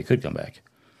don't know how you could come back.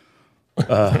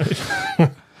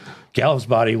 Gallup's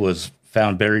body was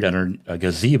found buried under a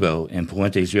gazebo in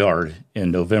Puente's yard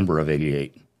in November of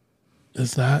 88.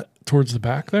 Is that towards the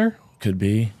back there? Could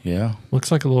be, yeah.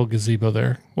 Looks like a little gazebo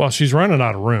there. Well, she's running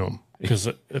out of room because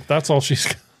if that's all she's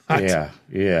got. Yeah.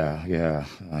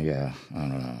 I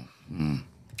don't know.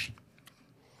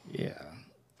 Yeah.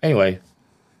 Anyway,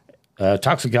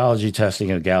 toxicology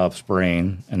testing of Gallup's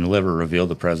brain and liver revealed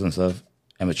the presence of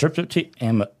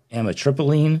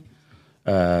amitriptyline,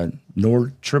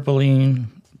 nortriptyline.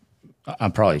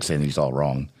 I'm probably saying these all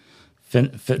wrong.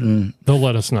 Fentanyl. They'll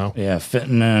let us know. Yeah,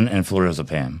 fentanyl and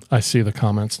fluorazepam. I see the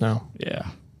comments now. Yeah,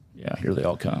 here they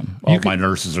all come. All my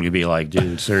nurses are going to be like,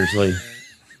 dude, seriously?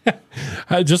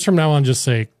 Just from now on, just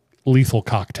say lethal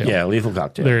cocktail. Yeah, lethal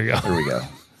cocktail. There you go. There we go.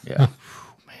 Yeah.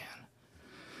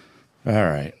 Man. All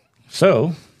right.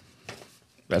 So,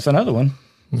 that's another one.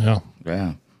 Yeah.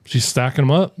 Yeah. She's stacking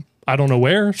them up. I don't know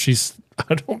where she's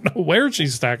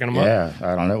stacking them up. Yeah,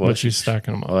 I don't know. But she's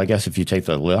stacking them up. Well, I guess if you take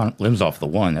the limbs off the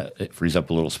one, it frees up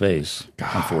a little space,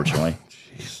 unfortunately.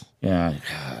 Jeez. Yeah,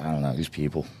 I don't know. These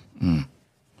people.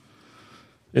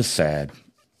 It's sad.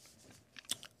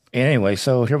 Anyway,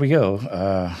 so here we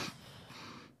go.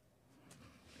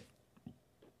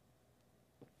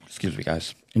 Excuse me,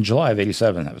 guys. In July of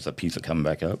 87, that was a piece of coming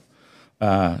back up.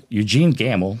 Eugene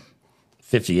Gamble,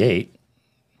 58,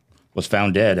 was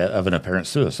found dead of an apparent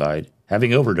suicide,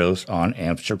 having overdosed on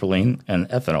amitriptyline and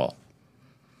ethanol.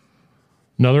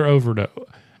 Another overdose.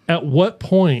 At what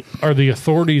point are the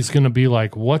authorities going to be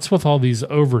like, what's with all these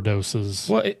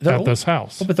overdoses at this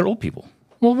house? Well, but they're old people.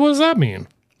 Well, what does that mean?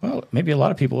 Well, maybe a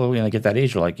lot of people when they get that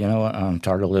age are like, you know what, I'm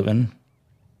tired of living.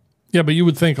 Yeah, but you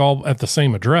would think all at the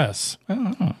same address,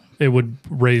 it would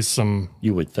raise some.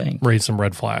 You would think. Raise some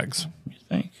red flags. You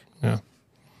think. Yeah.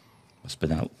 Must have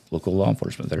been out local law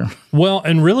enforcement there. Well,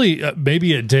 and really,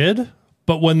 maybe it did.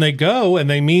 But when they go and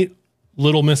they meet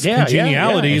little Miss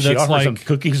Congeniality, And she that's offers like some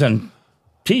cookies and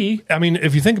tea. I mean,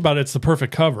 if you think about it, it's the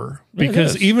perfect cover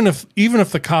because even if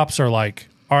the cops are like,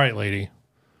 "All right, lady,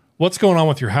 what's going on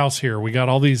with your house here? We got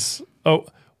all these." Oh,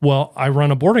 well, I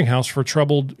run a boarding house for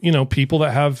troubled, people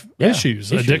that have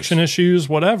issues, addiction issues,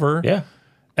 whatever. Yeah,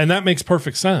 and that makes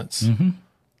perfect sense. Mm-hmm.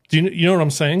 Do you know what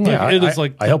I'm saying? Like, yeah, it is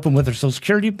like I help them with their Social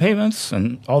Security payments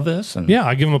and all this, and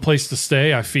I give them a place to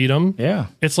stay. I feed them. Yeah,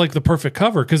 it's like the perfect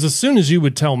cover because as soon as you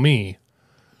would tell me,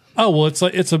 oh well,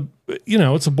 it's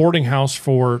a boarding house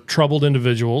for troubled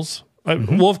individuals.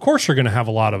 Well, of course you're going to have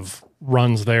a lot of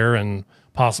runs there and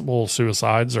possible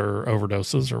suicides or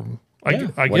overdoses or I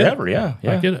get whatever. it. Yeah,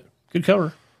 I get it. Good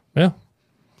cover. Yeah,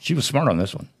 she was smart on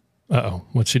this one. Uh-oh,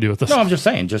 what'd she do with this? No, I'm just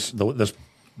saying,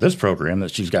 this program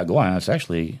that she's got going on, it's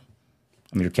actually,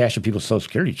 I mean, you're cashing people's Social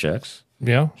Security checks.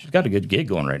 Yeah. She's got a good gig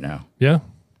going right now. Yeah.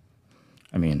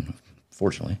 I mean,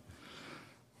 fortunately.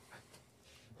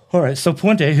 All right, so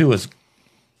Puente, who was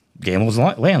Gamble's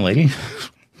landlady,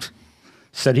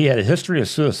 said he had a history of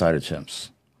suicide attempts.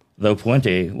 Though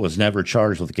Puente was never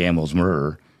charged with Gamble's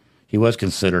murder, he was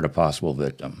considered a possible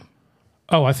victim.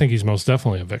 Oh, I think he's most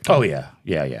definitely a victim. Oh, yeah.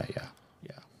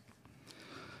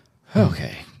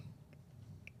 Okay.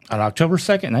 On October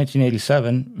 2nd,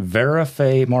 1987, Vera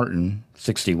Faye Martin,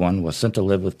 61, was sent to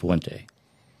live with Puente.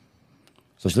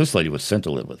 So this lady was sent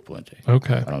to live with Puente.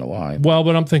 Okay. I don't know why. Well,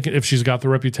 but I'm thinking if she's got the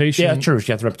reputation. Yeah, true. She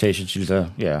got the reputation. She's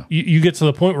You get to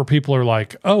the point where people are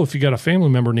like, oh, if you got a family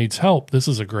member needs help, this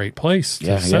is a great place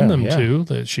to send them to,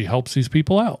 that she helps these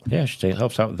people out. Yeah, she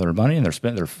helps out with their money and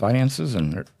their finances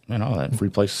and that free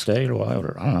place to stay or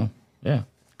whatever. I don't know. Yeah.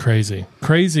 Crazy.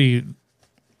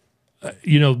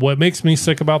 What makes me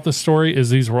sick about this story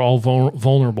is these were all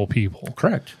vulnerable people.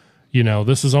 Correct.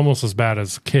 This is almost as bad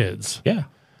as kids. Yeah,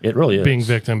 it really is. Being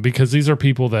victim, because these are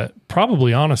people that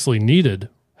probably honestly needed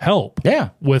help. Yeah.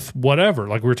 With whatever,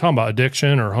 like we were talking about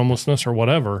addiction or homelessness or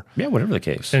whatever. Yeah, whatever the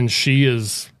case. And she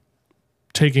is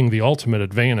taking the ultimate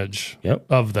advantage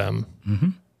of them. Mm-hmm.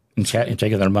 And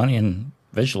taking their money, and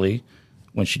eventually,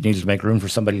 when she needs to make room for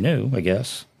somebody new, I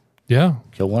guess. Yeah.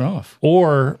 Kill one off.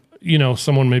 Or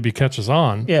someone maybe catches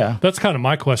on. Yeah. That's kind of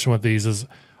my question with these is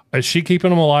she keeping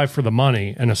them alive for the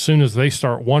money? And as soon as they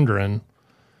start wondering.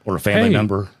 Or a family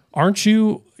member. Aren't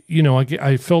you,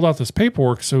 I filled out this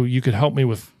paperwork so you could help me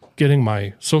with getting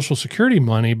my Social Security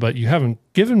money, but you haven't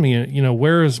given me,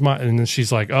 where is my, and then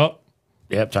she's like, oh.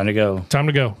 Yep, time to go. Time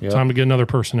to go. Yep. Time to get another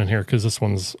person in here because this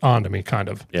one's on to me, kind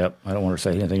of. Yep. I don't want her to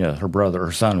say anything to her brother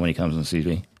or son when he comes and sees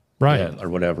me. Right. Yeah, or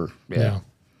whatever. Yeah.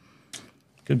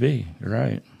 Could be. You're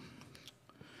right.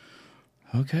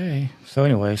 Okay. So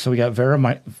anyway, we got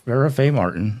Vera Faye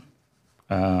Martin.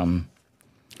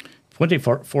 Puente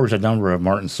forged a number of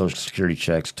Martin's Social Security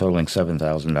checks totaling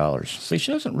 $7,000. See,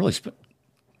 she doesn't really spend.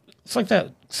 It's like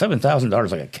that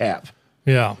 $7,000 like a cap.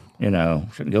 Yeah.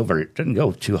 Shouldn't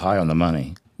go too high on the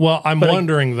money. Well, I'm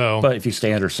wondering though. But if you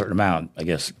stay under a certain amount, I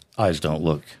guess eyes don't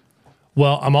look.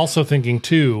 Well, I'm also thinking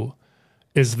too,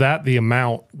 is that the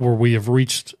amount where we have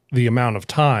reached the amount of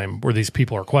time where these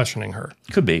people are questioning her?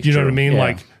 Could be. Do you know what I mean? Yeah.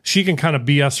 Like she can kind of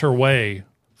BS her way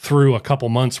through a couple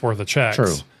months worth of checks.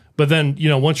 True. But then,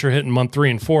 once you're hitting month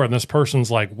 3 and 4 and this person's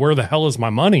like, where the hell is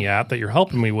my money at that you're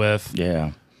helping me with?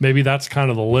 Yeah. Maybe that's kind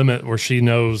of the limit where she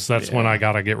knows that's when I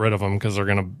got to get rid of them because they're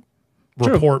going to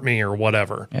report me or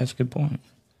whatever. Yeah, that's a good point.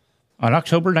 On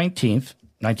October 19th,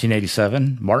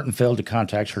 1987, Martin failed to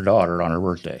contact her daughter on her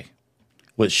birthday,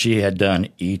 which she had done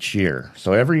each year.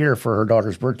 So every year for her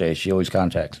daughter's birthday, she always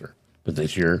contacts her. But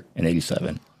this year, in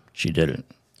 87, she didn't.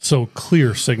 So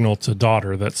clear signal to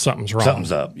daughter that something's wrong.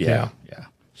 Something's up, yeah.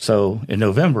 So in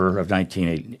November of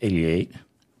 1988,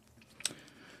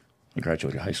 I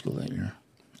graduated high school that year.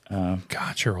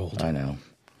 God, you're old. I know.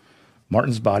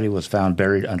 Martin's body was found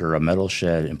buried under a metal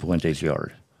shed in Puente's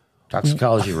yard.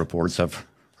 Toxicology reports of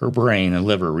her brain and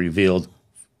liver revealed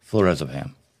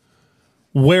fluorazepam.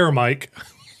 Where, Mike?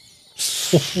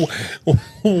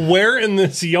 Where in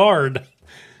this yard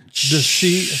does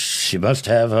she? She must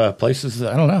have places,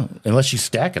 I don't know, unless she's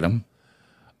stacking them.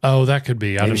 Oh, that could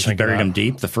be. Maybe she buried them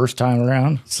deep the first time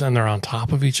around. And they're on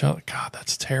top of each other. God,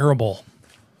 that's terrible.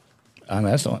 I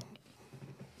mean, that's not.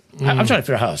 I'm trying to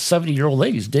figure out how a 70-year-old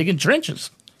lady's digging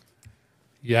trenches.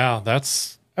 Yeah,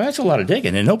 that's a lot of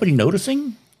digging, and nobody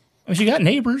noticing. I mean, she got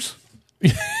neighbors.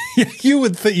 You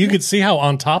would think you could see how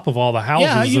on top of all the houses.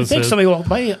 Yeah, you'd this think is. somebody walk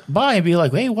by and be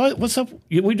like, "Hey, what's up? What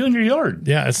are you doing in your yard?"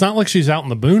 Yeah, it's not like she's out in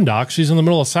the boondocks. She's in the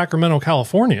middle of Sacramento,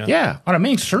 California. Yeah, on a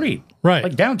main street, Right.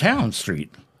 like downtown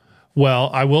street. Well,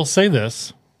 I will say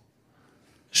this.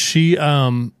 She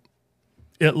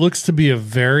it looks to be a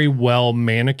very well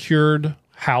manicured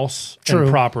house True. and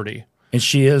property. And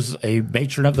she is a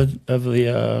matron of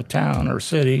the town or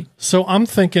city. So I'm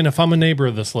thinking if I'm a neighbor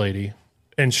of this lady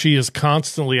and she is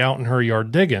constantly out in her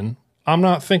yard digging, I'm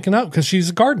not thinking up because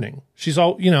she's gardening. She's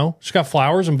all, she's got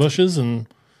flowers and bushes and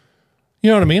you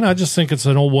know what I mean? I just think it's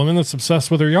an old woman that's obsessed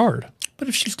with her yard. But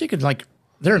if she's digging like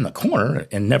there in the corner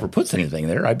and never puts anything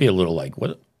there, I'd be a little like,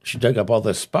 what? She dug up all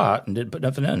this spot and didn't put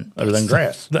nothing in other than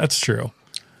grass. That's true.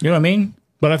 You know what I mean?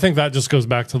 But I think that just goes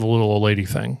back to the little old lady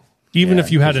thing. Even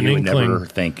if you had an inkling. Would never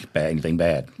think anything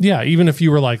bad. Yeah, even if you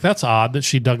were like, that's odd that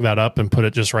she dug that up and put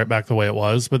it just right back the way it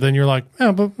was. But then you're like,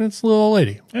 yeah, but it's a little old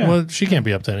lady. Yeah. Well, she can't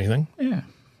be up to anything.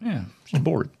 Yeah. She's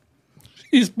bored.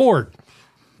 She's bored.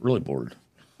 Really bored.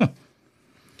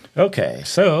 Okay,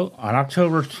 so on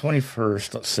October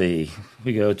 21st, let's see,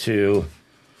 we go to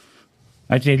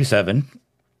 1987.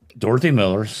 Dorothy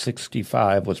Miller,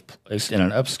 65, was placed in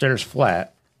an upstairs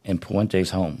flat in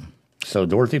Puente's home. So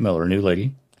Dorothy Miller, new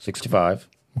lady, 65.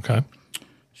 Okay.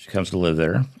 She comes to live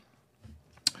there.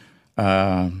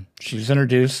 She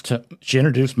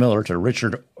introduced Miller to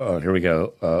Richard. Here we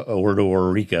go.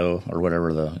 Ordorico, or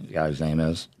whatever the guy's name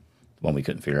is, the one we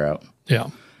couldn't figure out. Yeah.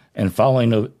 And the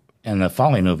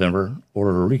following November,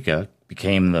 Ordorica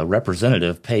became the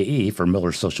representative payee for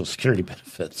Miller's Social Security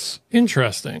benefits.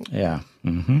 Interesting. Yeah.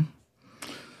 Mm-hmm.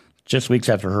 Just weeks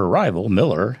after her arrival,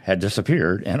 Miller had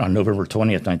disappeared, and on November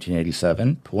 20th,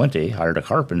 1987, Puente hired a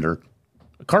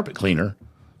carpet cleaner,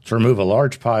 to remove a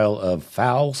large pile of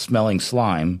foul-smelling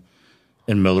slime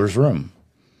in Miller's room.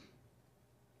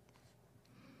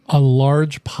 A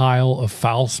large pile of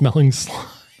foul-smelling slime.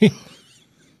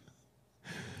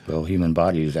 Well, human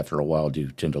bodies, after a while, do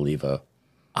tend to leave a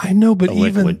I know, but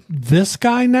even liquid. this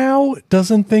guy now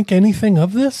doesn't think anything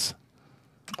of this?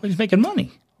 Well, he's making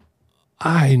money.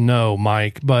 I know,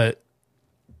 Mike, but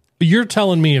you're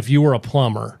telling me if you were a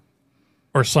plumber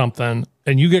or something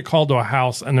and you get called to a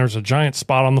house and there's a giant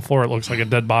spot on the floor, it looks like a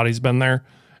dead body's been there,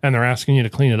 and they're asking you to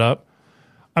clean it up.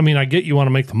 I mean, I get you want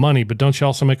to make the money, but don't you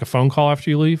also make a phone call after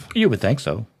you leave? You would think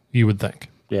so. You would think.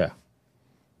 Yeah.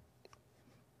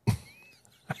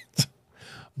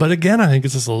 But again, I think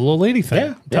it's this little old lady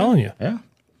thing. I'm telling you. Yeah.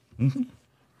 Mm-hmm.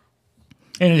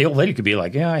 And the old lady could be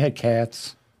like, yeah, I had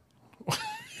cats.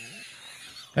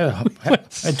 I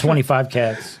had 25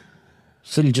 cats.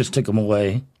 City just took them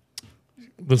away.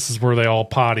 This is where they all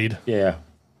pottied. Yeah.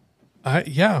 I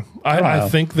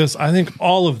think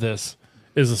all of this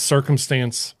is a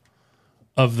circumstance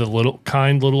of the little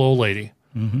old lady.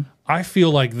 Mm-hmm. I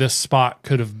feel like this spot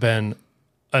could have been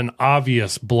an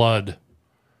obvious blood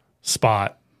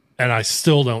spot, and I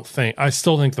still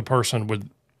think the person would.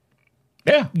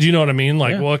 Yeah. Do you know what I mean?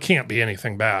 Like, Yeah. well, it can't be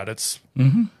anything bad.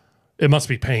 It must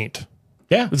be paint.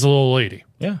 Yeah. It's a little old lady.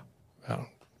 Yeah. Oh.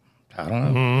 I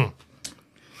don't know.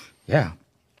 Yeah.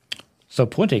 So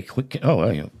Puente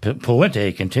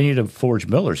continued to forge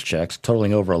Miller's checks,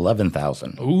 totaling over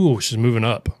 $11,000. Ooh, she's moving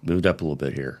up. Moved up a little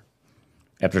bit here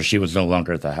after she was no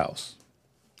longer at the house.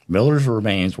 Miller's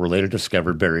remains were later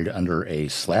discovered buried under a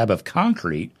slab of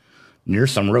concrete near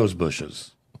some rose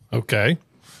bushes. Okay.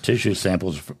 Tissue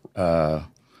samples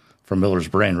from Miller's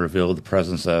brain revealed the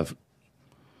presence of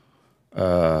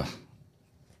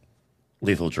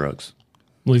lethal drugs.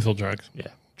 Lethal drugs. Yeah.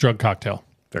 Drug cocktail.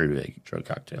 Very big drug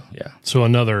cocktail. Yeah. So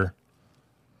another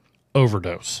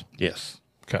overdose. Yes.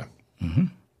 Okay.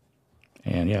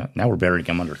 And yeah, now we're burying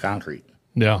him under concrete.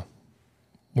 Yeah.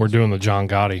 We're doing the John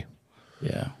Gotti.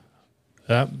 Yeah.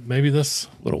 Maybe this.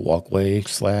 Little walkway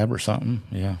slab or something.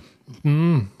 Yeah.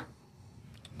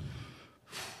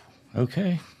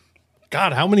 Okay.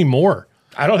 God, how many more?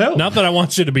 I don't know. Not that I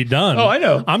want you to be done. Oh, I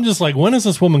know. I'm just like, when is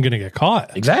this woman going to get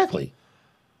caught? Exactly.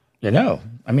 You know,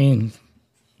 I mean,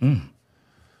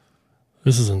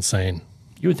 This is insane.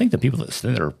 you would think the people that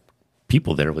stay there,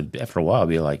 people there would, after a while,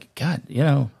 be like, God, you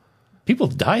know, people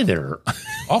die there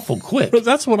awful quick. But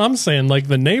that's what I'm saying. Like,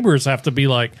 the neighbors have to be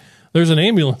like, there's an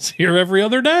ambulance here every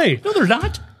other day. No, they're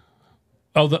not.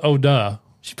 Oh, duh.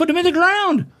 She put them in the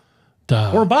ground.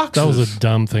 Duh. Or boxes. That was a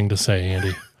dumb thing to say,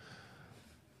 Andy.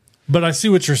 But I see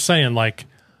what you're saying. Like,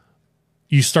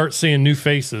 you start seeing new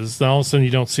faces, then all of a sudden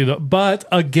you don't see But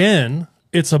again,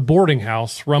 it's a boarding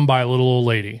house run by a little old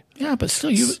lady. Yeah, but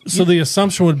still, So the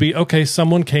assumption would be, okay,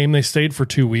 someone came, they stayed for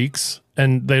 2 weeks,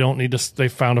 and they don't need to. They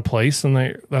found a place,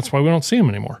 and that's why we don't see them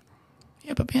anymore.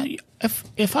 Yeah, but man,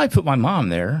 if I put my mom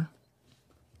there,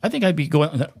 I think I'd be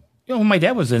going. When my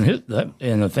dad was in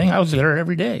the thing, I was there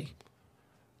every day.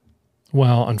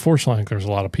 Well, unfortunately, I think there's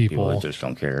a lot of people that just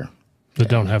don't care. That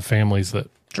don't have families that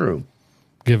True.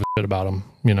 give a shit about them,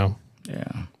 Yeah.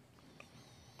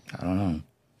 I don't know.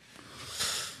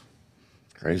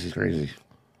 Crazy.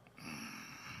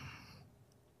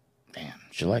 Man,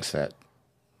 she likes that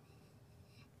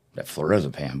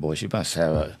fluorescent, boy. She must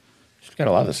have she's got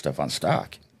a lot of this stuff on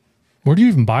stock. Where do you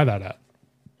even buy that at?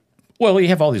 Well, you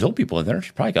have all these old people in there.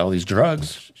 She probably got all these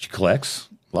drugs she collects.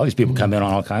 A lot of these people come in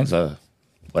on all kinds of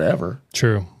whatever.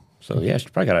 True. So yeah, she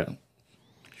probably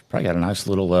got a nice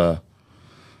little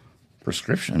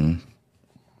prescription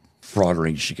fraud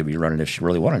ring she could be running if she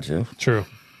really wanted to. True.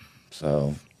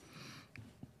 So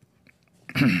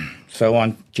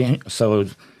November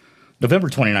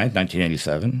 29th,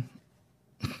 1987,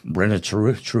 Brenda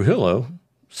Trujillo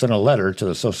sent a letter to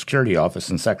the Social Security office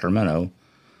in Sacramento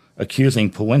accusing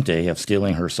Puente of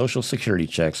stealing her Social Security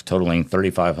checks totaling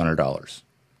 $3,500.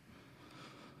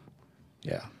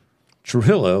 Yeah.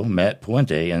 Trujillo met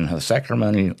Puente in the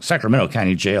Sacramento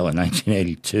County Jail in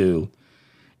 1982,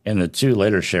 and the two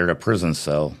later shared a prison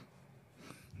cell.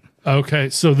 Okay,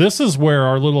 so this is where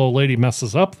our little old lady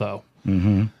messes up, though.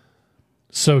 Mm-hmm.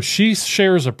 So she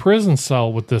shares a prison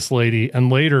cell with this lady and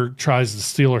later tries to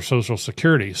steal her Social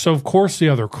Security. So, of course, the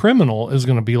other criminal is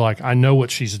going to be like, I know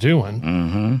what she's doing.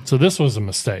 Mm-hmm. So this was a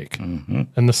mistake. Mm-hmm.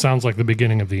 And this sounds like the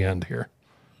beginning of the end here.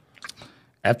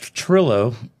 After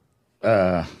Trillo,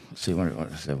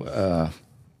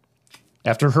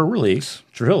 after her release,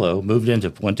 Trujillo moved into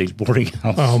Puente's boarding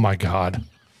house. Oh, my God.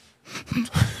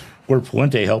 Where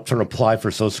Puente helped her apply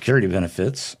for Social Security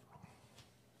benefits.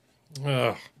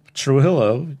 Ugh.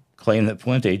 Trujillo claimed that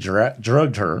Puente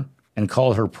drugged her and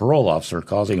called her parole officer,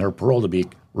 causing her parole to be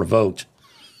revoked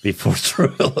before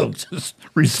Trujillo just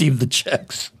received the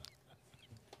checks.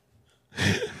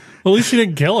 At least she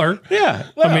didn't kill her. Yeah.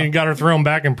 Well, I mean, got her thrown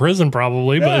back in prison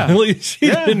probably, but at least she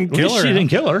didn't kill her. She didn't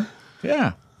kill her.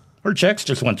 Yeah. Her checks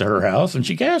just went to her house and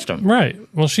she cashed them. Right.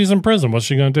 Well, she's in prison. What's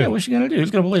she going to do? Yeah, what's she going to do?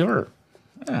 Who's going to believe her?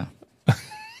 Yeah.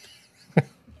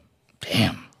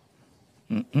 Damn.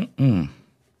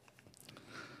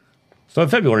 So in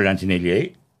February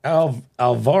 1988,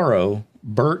 Alvaro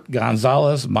Bert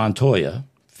Gonzalez Montoya,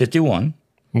 51,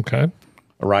 okay,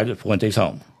 arrived at Puente's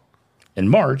home. In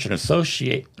March, an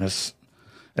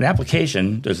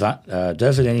application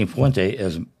designating Puente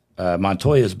as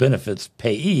Montoya's benefits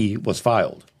payee was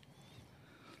filed.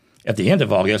 At the end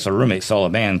of August, a roommate saw a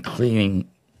man clearing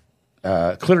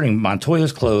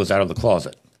Montoya's clothes out of the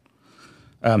closet.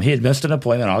 He had missed an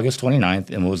appointment on August 29th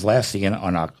and was last seen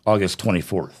on August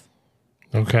 24th.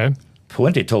 Okay.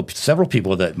 Puente told several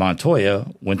people that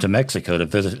Montoya went to Mexico to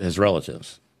visit his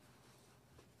relatives.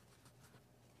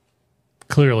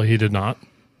 Clearly, he did not.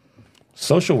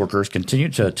 Social workers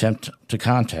continued to attempt to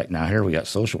contact. Now, here we got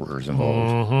social workers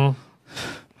involved. Mm-hmm.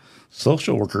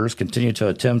 Social workers continued to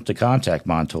attempt to contact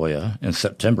Montoya in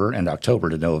September and October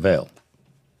to no avail.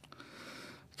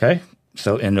 Okay.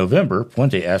 So in November,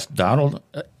 Puente asked Donald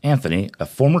Anthony, a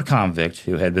former convict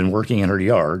who had been working in her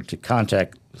yard, to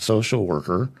contact the social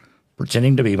worker,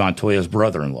 pretending to be Montoya's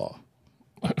brother-in-law.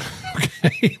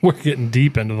 Okay, we're getting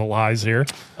deep into the lies here.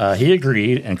 He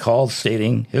agreed and called,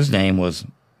 stating his name was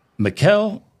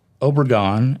Mikel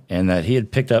Obregon and that he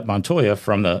had picked up Montoya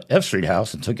from the F Street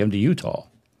house and took him to Utah.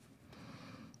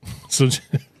 So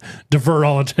divert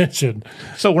all attention.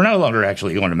 So we're no longer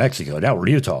actually going to Mexico. Now we're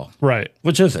to Utah. Right.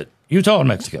 Which is it? Utah and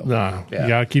Mexico. Yeah. Yeah. You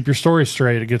got to keep your story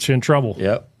straight. It gets you in trouble.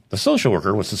 Yep. The social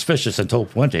worker was suspicious and told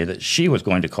Puente that she was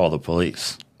going to call the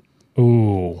police.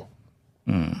 Ooh.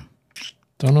 Don't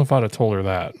know if I'd have told her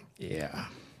that. Yeah.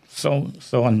 So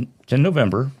in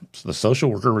November, the social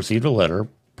worker received a letter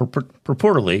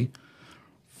purportedly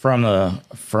from Mikel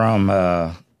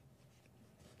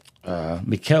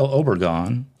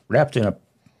Obregon, wrapped in a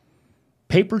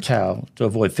paper towel to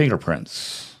avoid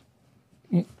fingerprints.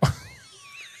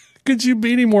 Could you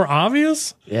be any more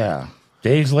obvious? Yeah.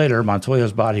 Days later,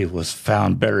 Montoya's body was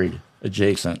found buried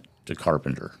adjacent to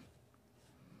Carpenter.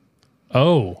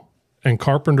 Oh, and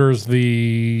Carpenter's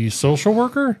the social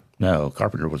worker? No,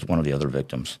 Carpenter was one of the other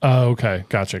victims. Oh, okay.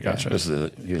 Gotcha. Yeah,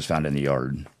 he was found in the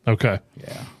yard. Okay.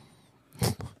 Yeah.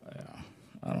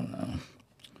 I don't know.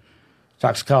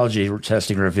 Toxicology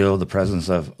testing revealed the presence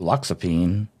of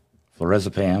loxapine,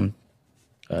 fluorazepam.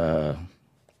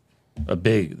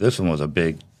 This one was a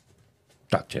big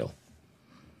cocktail.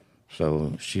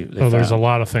 So there's a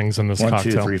lot of things in this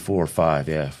cocktail. 1, 2, 3, 4, 5.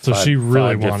 Yeah. So she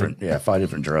really wanted. 5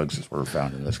 different drugs were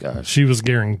found in this guy. She was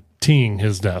guaranteeing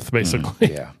his death,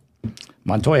 basically. Yeah.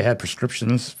 Montoya had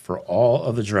prescriptions for all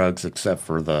of the drugs except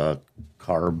for the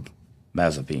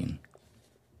carbamazepine.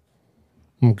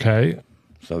 Okay.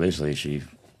 So basically, she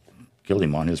killed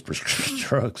him on his prescription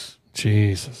drugs.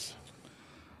 Jesus.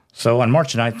 So on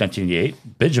March 9th,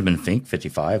 1988, Benjamin Fink,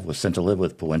 55, was sent to live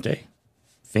with Puente.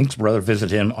 Fink's brother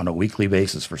visited him on a weekly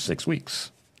basis for 6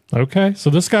 weeks. Okay. So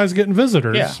this guy's getting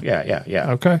visitors. Yeah.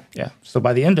 Okay. Yeah. So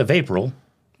by the end of April,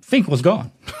 Fink was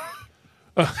gone.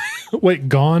 Wait,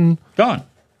 gone? Gone.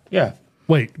 Yeah.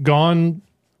 Wait, gone,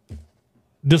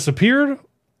 disappeared,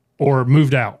 or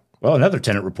moved out? Well, another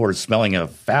tenant reported smelling a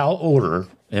foul odor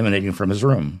emanating from his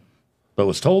room, but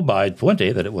was told by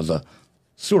Puente that it was a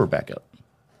sewer backup.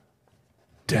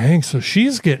 Dang, so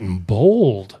she's getting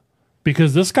bold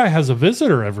because this guy has a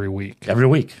visitor every week. Every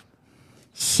week.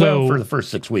 So Well, for the first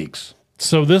 6 weeks.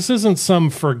 So this isn't some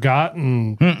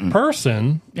forgotten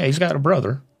person. Yeah, he's got a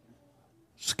brother.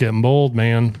 Just getting bold,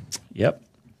 man. Yep.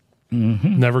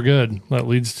 Never good. That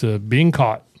leads to being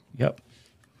caught. Yep.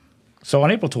 So on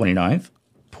April 29th,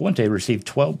 Puente received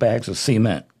 12 bags of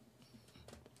cement.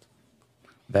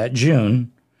 That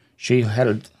June, she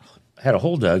had a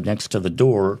hole dug next to the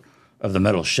door of the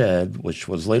metal shed, which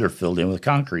was later filled in with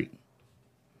concrete.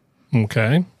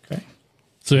 Okay. Okay.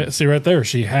 So see right there,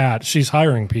 she's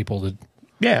hiring people to.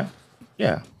 Yeah.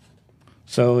 Yeah.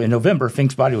 So in November,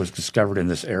 Fink's body was discovered in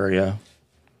this area,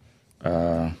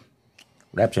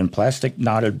 wrapped in plastic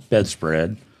knotted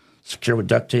bedspread, secured with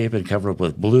duct tape and covered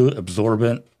with blue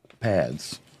absorbent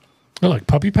pads. They're like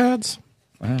puppy pads?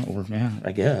 Well, yeah,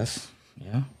 I guess.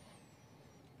 Yeah.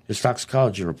 His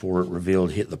toxicology report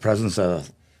revealed the presence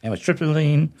of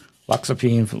amitriptyline,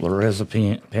 loxapine,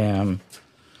 lorazepam,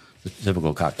 the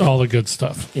typical cocktail. All the good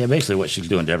stuff. Yeah, basically what she's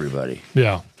doing to everybody.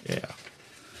 Yeah. Yeah.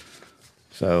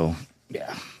 So,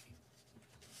 yeah.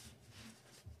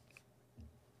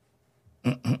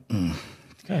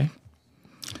 Okay.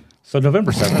 So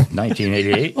November 7th,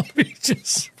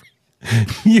 1988.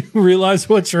 You realize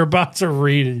what you're about to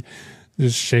read and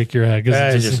just shake your head.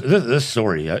 This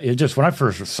story, when I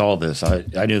first saw this,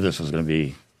 I knew this was going to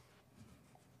be,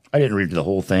 I didn't read the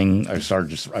whole thing. I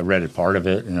read a part of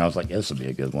it and I was like, this will be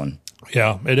a good one.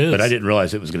 Yeah, it is. But I didn't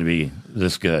realize it was going to be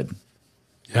this good.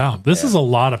 Yeah, this is a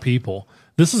lot of people.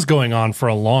 This is going on for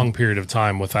a long period of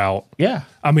time without. Yeah.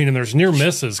 I mean, and there's near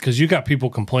misses because you got people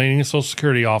complaining in the Social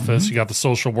Security office. You got the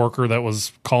social worker that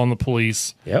was calling the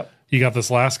police. Yep. You got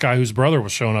this last guy whose brother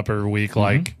was showing up every week.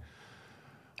 Like,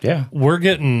 yeah, we're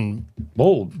getting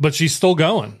bold. But she's still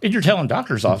going. And you're telling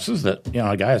doctor's offices that,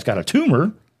 a guy has got a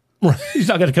tumor. He's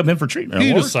not going to come in for treatment.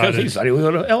 He decided we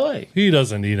go to L.A. He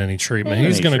doesn't need any treatment.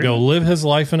 He's going to go live his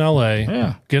life in L.A.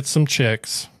 Yeah. Get some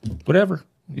chicks. Whatever.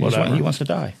 He wants to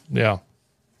die. Yeah.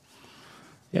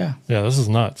 Yeah. Yeah, this is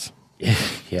nuts.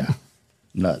 Yeah.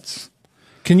 Nuts.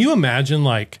 Can you imagine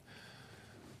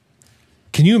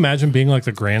being like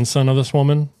the grandson of this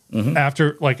woman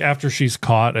after she's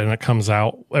caught and it comes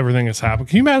out, everything that's happened?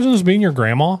 Can you imagine this being your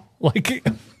grandma? Like,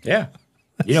 yeah.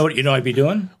 You know what I'd be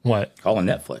doing? What? Calling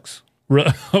Netflix.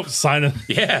 Signing.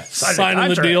 Yeah. Signing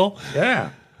the deal.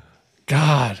 Yeah.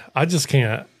 God, I just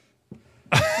can't.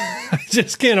 I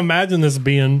just can't imagine this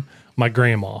being my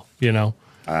grandma, Yeah,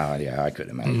 I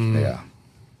couldn't imagine. Yeah.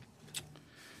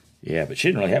 Yeah, but she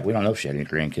didn't really have, we don't know if she had any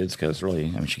grandkids because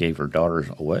really, she gave her daughters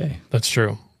away. That's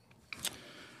true.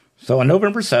 So on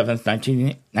November 7th,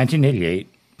 1988,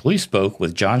 police spoke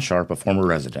with John Sharp, a former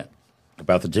resident,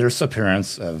 about the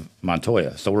disappearance of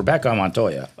Montoya. So we're back on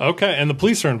Montoya. Okay, and the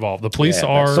police are involved. The police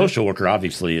are... The social worker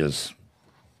obviously is...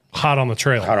 Hot on the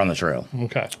trail.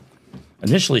 Okay.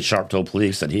 Initially, Sharp told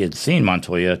police that he had seen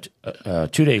Montoya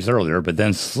 2 days earlier, but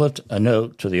then slipped a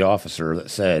note to the officer that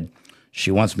said,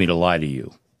 "She wants me to lie to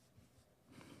you."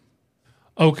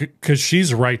 Oh, because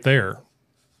she's right there.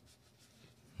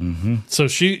 So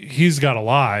he's got to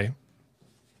lie.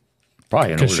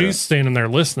 Probably because she's standing there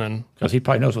listening. Because he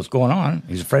probably knows what's going on.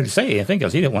 He's afraid to say anything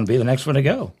because he didn't want to be the next one to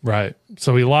go. Right.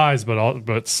 So he lies,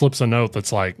 but slips a note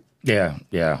that's like, yeah.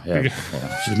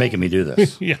 She's making me do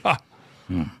this. Yeah.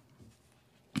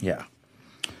 Yeah.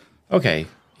 Okay.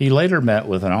 He later met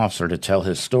with an officer to tell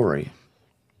his story.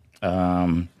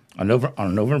 On November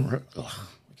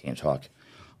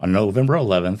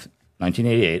 11th,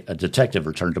 1988, a detective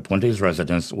returned to Puente's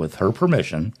residence with her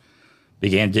permission,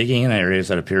 began digging in areas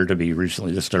that appeared to be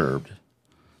recently disturbed.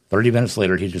 30 minutes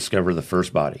later, he discovered the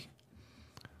first body.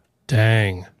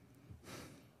 Dang.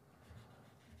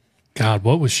 God,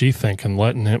 what was she thinking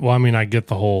letting it? Well, I get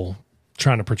the whole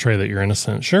trying to portray that you're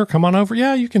innocent. Sure, come on over.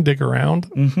 Yeah, you can dig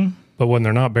around. But when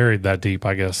they're not buried that deep,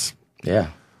 I guess. Yeah.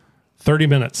 30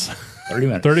 minutes. 30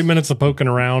 minutes. 30 minutes of poking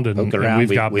around, and we've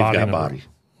got body.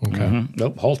 Okay.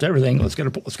 Nope, halt everything. Let's get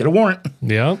a warrant.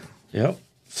 Yep. Yep.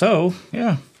 So,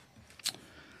 yeah.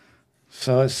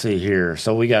 So let's see here.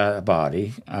 So we got a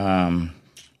body.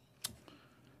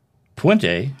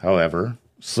 Puente, however,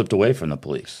 slipped away from the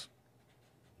police.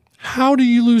 How do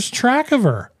you lose track of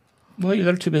her? Well,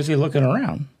 they're too busy looking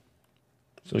around.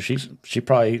 So she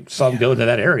probably saw him go into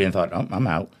that area and thought, oh, I'm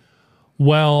out.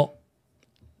 Well,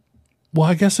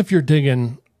 I guess if you're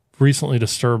digging recently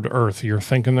disturbed earth, you're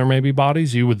thinking there may be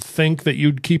bodies. You would think that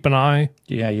you'd keep an eye.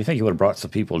 Yeah, you think you would have brought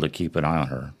some people to keep an eye on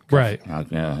her. Right.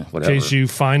 Yeah, whatever. In case you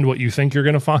find what you think you're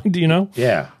going to find, you know?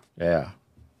 Yeah.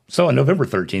 So on November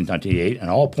 13th, 1988, an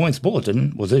all-points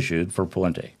bulletin was issued for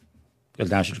Puente because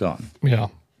now she's gone. Yeah.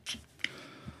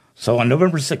 So on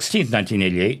November 16th,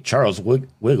 1988, Charles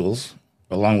Wiggles,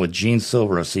 along with Gene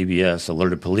Silver of CBS,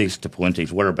 alerted police to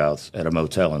Puente's whereabouts at a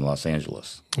motel in Los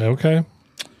Angeles. Okay.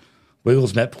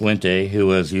 Wiggles met Puente, who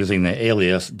was using the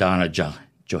alias Donna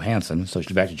Johansson, so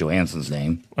she's back to Johansson's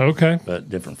name, Okay. but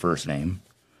different first name,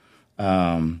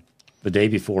 the day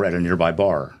before at a nearby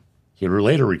bar. He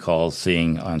later recalls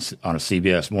seeing on a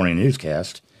CBS morning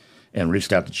newscast and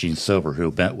reached out to Gene Silver,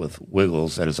 who met with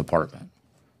Wiggles at his apartment.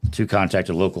 The two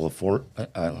contacted local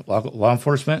law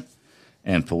enforcement,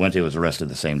 and Puente was arrested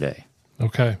the same day.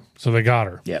 Okay. So they got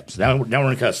her. Yep. So now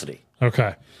we're in custody.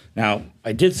 Okay. Now,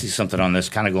 I did see something on this,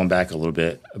 kind of going back a little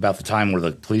bit, about the time where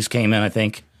the police came in, I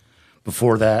think.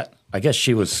 Before that, I guess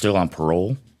she was still on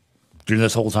parole during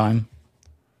this whole time.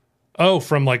 Oh,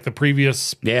 from like the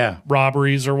previous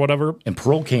robberies or whatever? And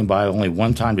parole came by only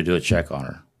one time to do a check on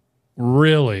her.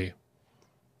 Really?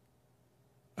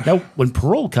 Now, when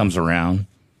parole comes around,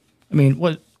 I mean,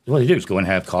 what do they do is go and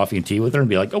have coffee and tea with her and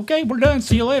be like, okay, we're done.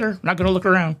 See you later. Not going to look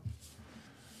around.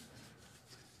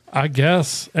 I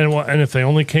guess. And if they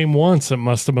only came once, it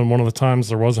must have been one of the times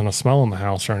there wasn't a smell in the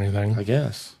house or anything. I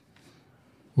guess.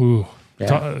 Ooh.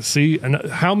 Yeah. See, and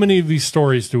how many of these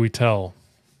stories do we tell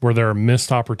where there are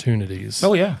missed opportunities?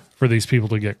 Oh, yeah. For these people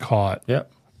to get caught? Yep.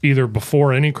 Either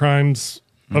before any crimes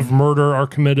of murder are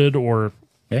committed or...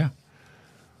 Yeah.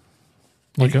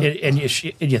 Like and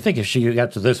you think if she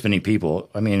got to this many people,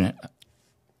 I mean,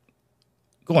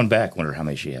 going back, wonder how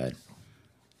many she had.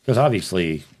 Because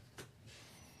obviously...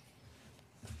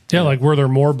 Yeah, like were there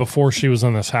more before she was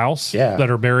in this house that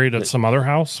are buried at some other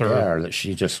house? Or that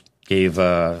she just gave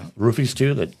roofies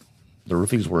to, that the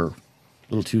roofies were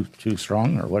a little too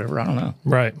strong or whatever. I don't know.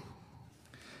 Right.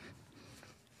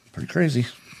 Pretty crazy.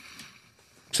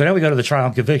 So now we go to the trial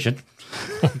and conviction.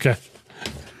 Okay.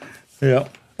 Yeah.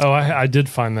 Oh, I did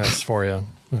find this for you.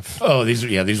 Oh, these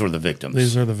were the victims.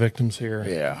 These are the victims here.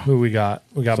 Yeah. Who we got?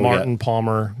 We got Martin,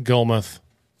 Palmer, Gilmuth,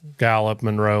 Gallup,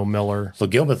 Monroe, Miller. So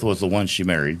Gilmuth was the one she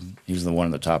married. He's the one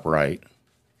in the top right,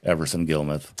 Everson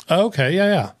Gilmuth. Oh, okay,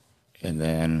 yeah. And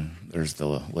then there's the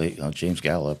late James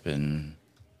Gallup. And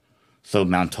so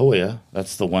Montoya,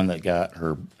 that's the one that got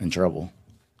her in trouble.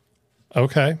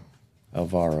 Okay.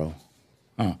 Alvaro.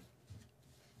 Huh.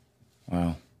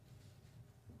 Wow.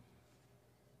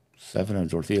 7 of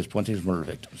Dorothea Puente's murder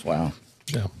victims. Wow.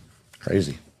 Yeah.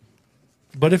 Crazy.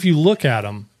 But if you look at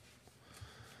them,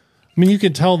 I mean, you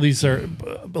can tell a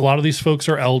lot of these folks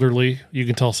are elderly. You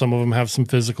can tell some of them have some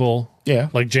physical. Yeah.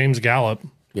 Like James Gallup.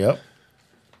 Yep.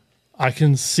 I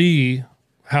can see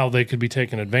how they could be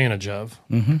taken advantage of.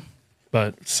 Mm-hmm.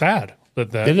 But sad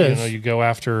that it is. You go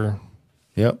after.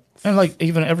 Yep. And like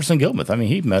even Everson Gilmuth, I mean,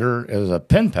 he met her as a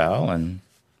pen pal and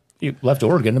he left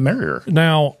Oregon to marry her.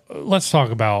 Now, let's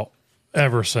talk about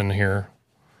Everson here.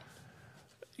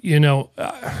 You know,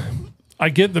 I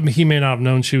get that he may not have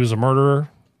known she was a murderer,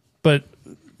 but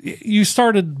you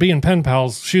started being pen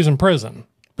pals. She was in prison.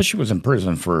 But she was in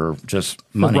prison for just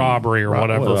money. For robbery or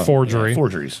whatever, forgery. Yeah,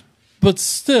 forgeries. But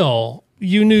still,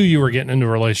 you knew you were getting into a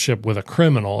relationship with a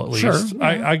criminal, at least. Sure.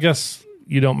 I guess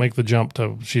you don't make the jump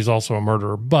to she's also a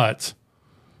murderer, but...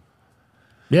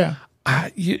 Yeah.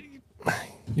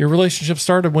 Your relationship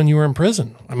started when you were in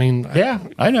prison. I mean... Yeah,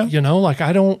 I know. You know, like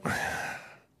I don't...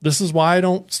 This is why I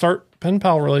don't start pen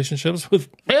pal relationships with...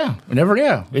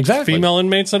 Exactly. Female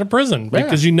inmates at a prison.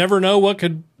 Because you never know what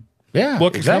could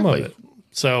come of it.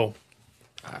 So...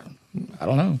 I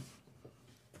don't know.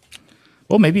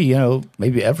 Well, maybe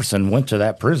Everson went to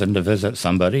that prison to visit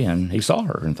somebody and he saw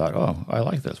her and thought, oh, I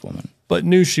like this woman. But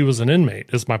knew she was an inmate,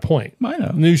 is my point. I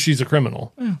know. Knew she's a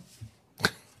criminal. Yeah.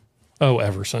 Oh,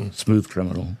 Everson. Smooth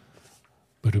criminal.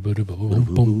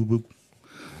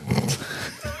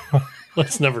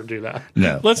 Let's never do that.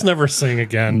 No. Let's never sing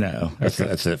again. No.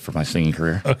 That's it for my singing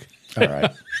career. Okay. All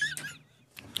right.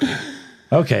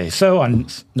 Okay, so on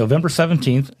November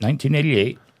 17th,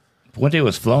 1988, Puente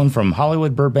was flown from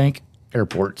Hollywood Burbank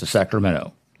Airport to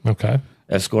Sacramento. Okay.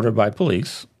 Escorted by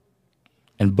police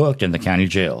and booked in the county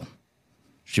jail.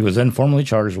 She was then formally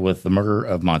charged with the murder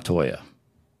of Montoya.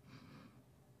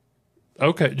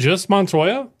 Okay, just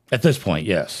Montoya? At this point,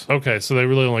 yes. Okay, so they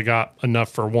really only got enough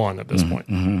for one at this point.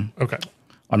 Okay.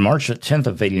 On March 10th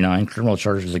of 89, criminal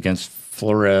charges against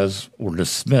Flores were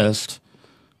dismissed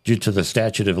due to the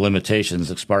statute of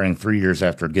limitations expiring 3 years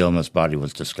after Gilman's body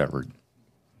was discovered.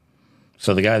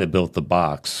 So the guy that built the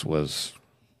box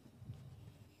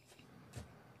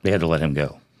they had to let him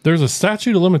go. There's a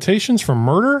statute of limitations for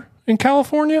murder in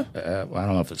California? I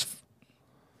don't know if it's...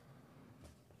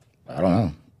 I don't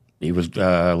know. He was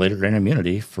later granted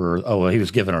immunity for... he was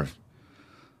given her...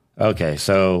 Okay,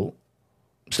 so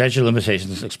statute of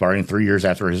limitations expiring 3 years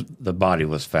after the body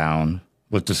was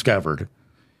discovered,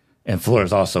 and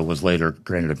Flores also was later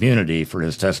granted immunity for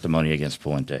his testimony against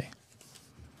Puente.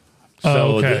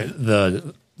 So okay.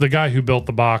 The guy who built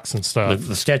the box and stuff.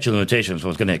 The statute of limitations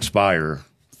was going to expire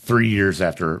 3 years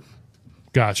after...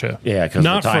 Gotcha. Yeah, because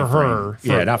not for her.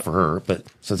 Yeah, not for her, but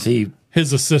since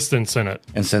his assistance in it,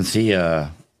 and since he, was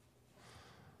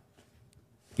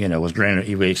granted,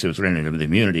 he basically was granted him the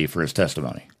immunity for his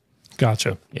testimony.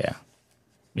 Gotcha. Yeah.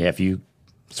 If you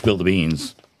spill the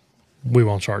beans, we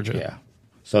won't charge it. Yeah.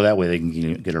 So that way they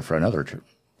can get her for another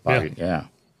body. Yeah.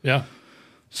 Yeah.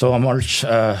 So on March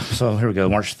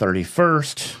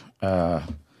 31st,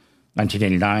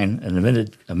 1989, an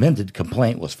amended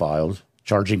complaint was filed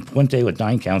charging Puente with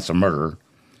 9 counts of murder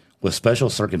with special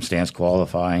circumstance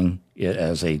qualifying it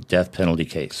as a death penalty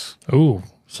case. Oh,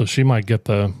 so she might get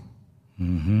the...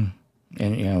 Mm-hmm.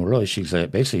 And, really, she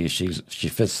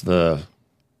fits the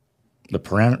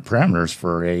parameters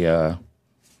for a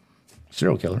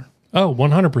serial killer. Oh,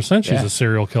 100% she's a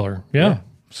serial killer. Yeah.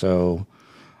 So...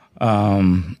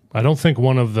 I don't think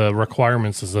one of the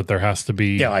requirements is that there has to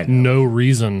be no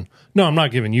reason. No, I'm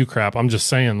not giving you crap. I'm just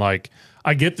saying,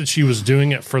 I get that she was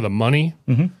doing it for the money,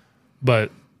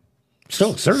 but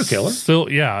still a serial killer.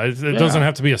 Still, yeah. It doesn't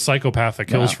have to be a psychopath that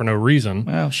kills for no reason.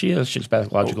 Well, she is. She's a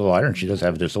pathological liar, and she does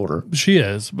have a disorder. She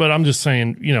is, but I'm just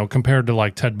saying, compared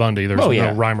to Ted Bundy, there's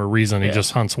no rhyme or reason. He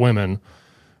just hunts women.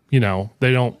 They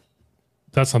don't.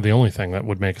 That's not the only thing that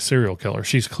would make a serial killer.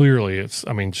 She's clearly,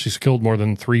 she's killed more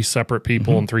than 3 separate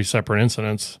people in 3 separate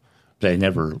incidents. They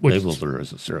never labeled her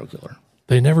as a serial killer.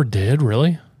 They never did,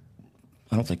 really?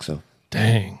 I don't think so.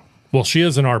 Dang. Well, she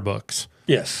is in our books.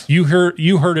 Yes. You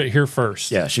heard it here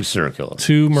first. Yeah, she's a serial killer.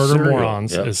 2 Murder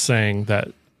Morons is saying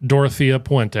that Dorothea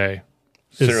Puente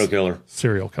is serial killer.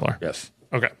 Serial killer. Yes.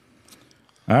 Okay.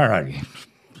 All righty.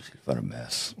 What a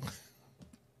mess.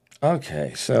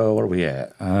 Okay, so where are we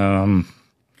at?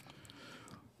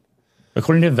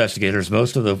 According to investigators,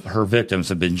 most of her victims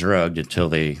have been drugged until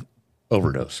they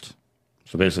overdosed.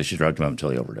 So basically, she drugged them up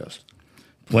until they overdosed.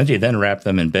 Puente then wrapped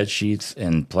them in bed sheets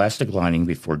and plastic lining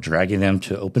before dragging them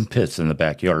to open pits in the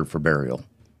backyard for burial.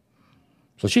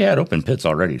 So she had open pits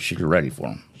already. She was ready for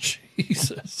them.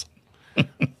 Jesus.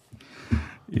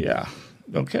 Yeah.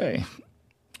 Okay.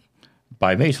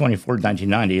 By May 24,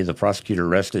 1990, the prosecutor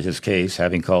rested his case,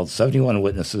 having called 71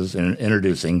 witnesses and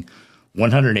introducing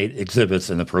 108 exhibits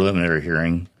in the preliminary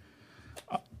hearing.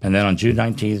 And then on June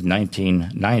 19,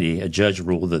 1990, a judge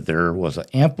ruled that there was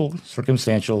ample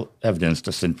circumstantial evidence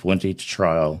to send Puente to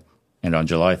trial. And on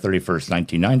July 31st,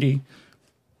 1990,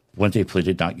 Puente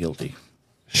pleaded not guilty.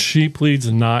 She pleads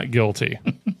not guilty.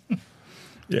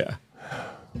 Yeah.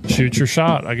 Shoot your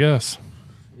shot, I guess.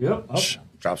 Yep. Oh,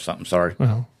 drop something, sorry.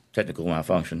 Well, technical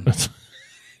malfunction.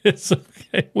 It's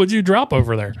okay. What'd you drop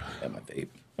over there? Yeah, my vape.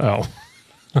 Oh.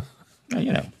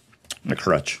 My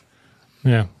crutch.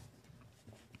 Yeah.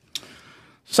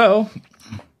 So,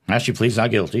 now she pleads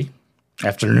not guilty.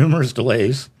 After numerous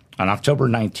delays, on October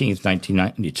 19th,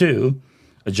 1992,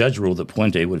 a judge ruled that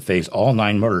Puente would face all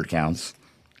 9 murder counts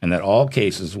and that all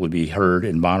cases would be heard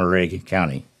in Monterey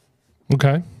County.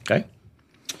 Okay.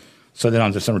 So then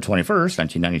on December 21st,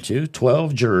 1992,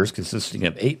 12 jurors consisting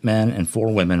of 8 men and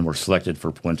 4 women were selected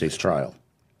for Puente's trial.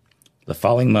 The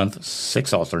following month,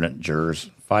 6 alternate jurors,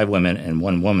 5 women and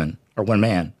 1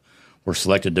 man, were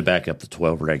selected to back up the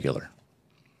 12 regular.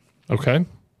 Okay.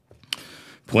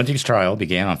 Puente's trial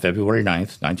began on February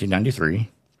 9th, 1993,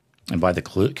 and by the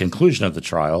conclusion of the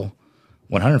trial,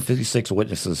 156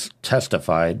 witnesses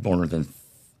testified, more than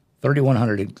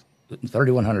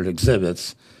 3,100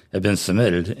 exhibits had been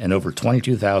submitted, and over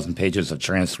 22,000 pages of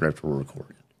transcript were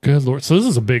recorded. Good Lord. So this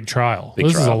is a big trial.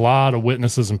 This is a lot of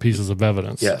witnesses and pieces of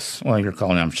evidence. Yes. Well, you're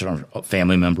calling them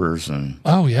family members, and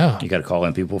you got to call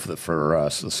in people for the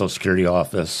Social Security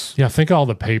office. Yeah, think of all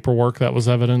the paperwork that was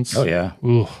evidence. Oh, yeah.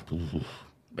 Ooh.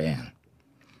 Man.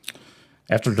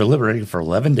 After deliberating for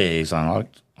 11 days on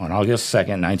On August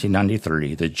 2nd,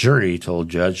 1993, the jury told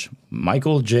Judge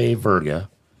Michael J. Virga,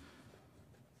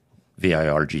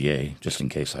 V-I-R-G-A, just in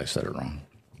case I said it wrong,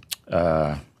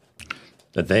 that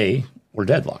they were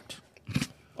deadlocked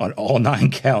on all 9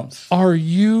 counts. Are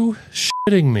you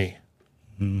shitting me?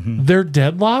 Mm-hmm. They're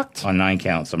deadlocked? On 9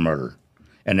 counts of murder,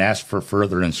 and asked for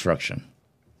further instruction.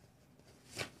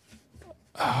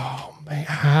 Oh, man.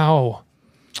 How?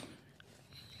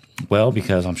 Well,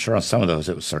 because I'm sure on some of those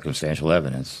it was circumstantial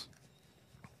evidence.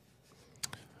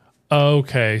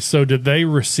 Okay, so did they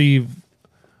receive...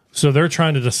 So they're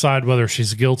trying to decide whether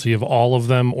she's guilty of all of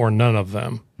them or none of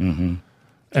them. Mm-hmm.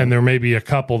 And there may be a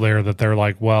couple there that they're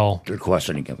like, well... Good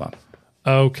questioning came up.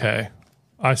 Okay,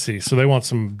 I see. So they want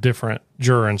some different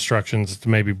juror instructions to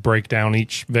maybe break down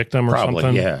each victim or Probably,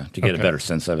 something? yeah, to get a better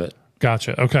sense of it.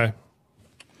 Gotcha, okay.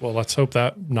 Well, let's hope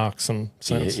that knocks some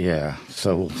sense. Yeah,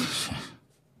 so...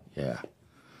 Yeah.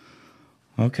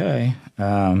 Okay.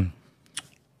 The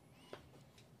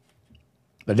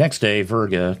next day,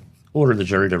 Virga ordered the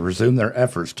jury to resume their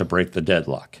efforts to break the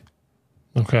deadlock.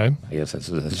 Okay. I guess that's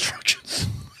the instructions.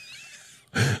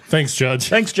 Thanks, Judge.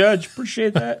 Thanks, Judge.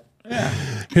 Appreciate that.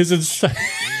 Yeah.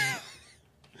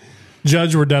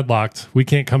 Judge, we're deadlocked. We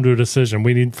can't come to a decision.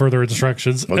 We need further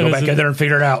instructions. We'll go back in there and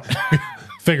figure it out.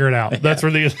 Figure it out. That's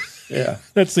where the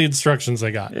that's the instructions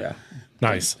they got. Yeah.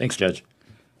 Nice. Thanks, Judge.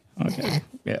 Okay.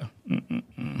 Yeah.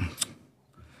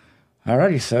 All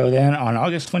righty. So then on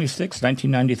August 26,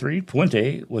 1993,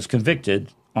 Puente was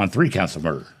convicted on 3 counts of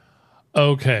murder.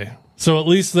 Okay. So at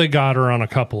least they got her on a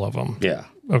couple of them. Yeah.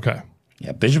 Okay.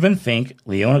 Yeah. Benjamin Fink,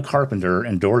 Leona Carpenter,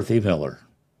 and Dorothy Miller.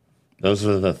 Those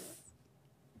are the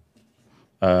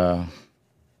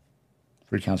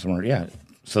 3 counts of murder. Yeah.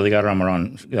 So they got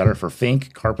her for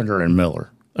Fink, Carpenter, and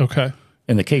Miller. Okay.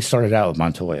 And the case started out with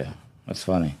Montoya. That's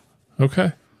funny.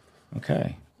 Okay.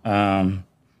 Okay.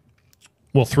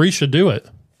 Well, 3 should do it.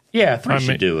 Yeah, 3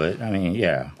 should do it. I mean,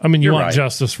 yeah. I mean, you You're want right.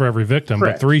 justice for every victim,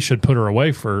 Correct. but 3 should put her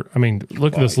away for, I mean,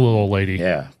 look at this little old lady.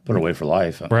 Yeah, put her away for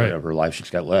life. Right. Whatever life she's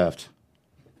got left.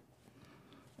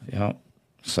 Yeah.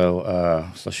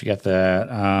 So she got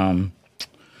that.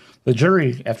 The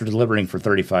jury, after deliberating for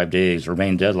 35 days,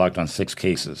 remained deadlocked on 6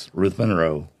 cases. Ruth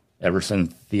Monroe, Everson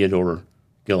Theodore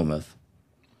Gilmuth,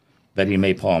 Betty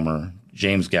Mae Palmer,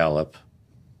 James Gallup,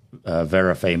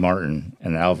 Vera Faye Martin,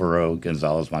 and Alvaro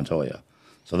Gonzalez Montoya.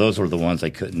 So those were the ones they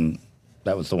couldn't,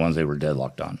 that was the ones they were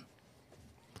deadlocked on.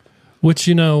 Which,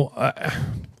 you know,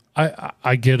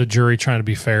 I get a jury trying to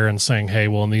be fair and saying, hey,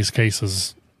 well, in these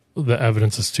cases, the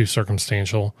evidence is too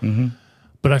circumstantial. Mm-hmm.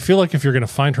 But I feel like if you're going to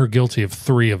find her guilty of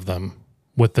 3 of them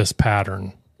with this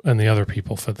pattern and the other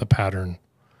people fit the pattern.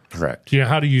 Correct. You know,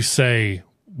 how do you say,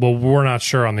 well, we're not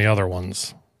sure on the other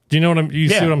ones? Do you know what see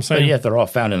what I'm saying? But yet they're all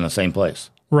found in the same place.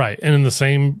 Right. And in the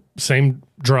same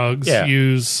drugs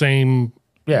used, same.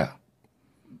 Yeah.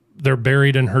 They're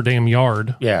buried in her damn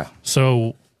yard. Yeah.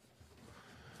 So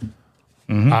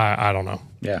I don't know.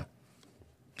 Yeah.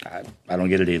 I don't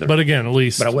get it either. But again, at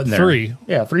least I wasn't there. 3.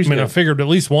 Yeah, 3's I mean, good. I figured at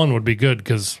least 1 would be good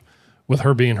because with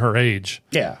her being her age,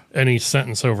 Yeah. any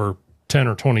sentence over 10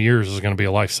 or 20 years is going to be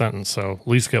a life sentence. So at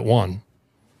least get 1.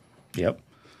 Yep.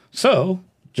 So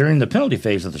during the penalty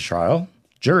phase of the trial,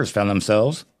 jurors found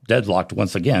themselves deadlocked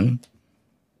once again.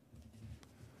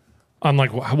 I'm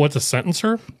like, what to sentence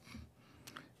her?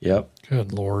 Yep.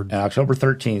 Good Lord. On October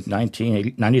 13th,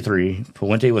 1993,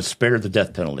 Puente was spared the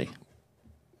death penalty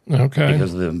Okay.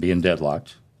 because of them being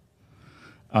deadlocked.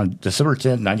 On December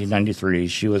 10th, 1993,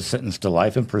 she was sentenced to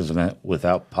life imprisonment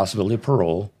without possibility of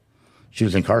parole. She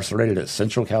was incarcerated at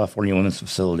Central California Women's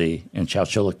Facility in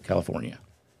Chowchilla, California.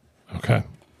 Okay.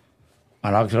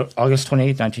 On August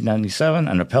 28, 1997,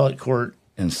 an appellate court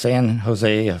in San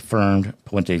Jose affirmed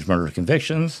Puente's murder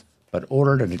convictions, but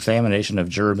ordered an examination of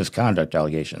juror misconduct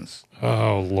allegations.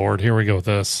 Oh, Lord. Here we go with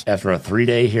this. After a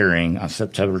 3-day hearing on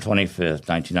September 25th,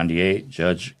 1998,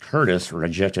 Judge Curtis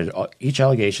rejected each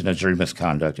allegation of jury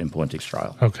misconduct in Puente's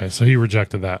trial. Okay. So he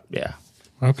rejected that. Yeah.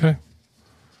 Okay.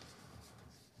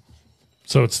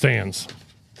 So it stands.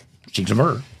 She's a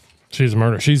murder. She's a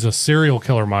murderer. She's a serial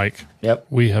killer, Mike. Yep.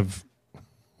 We have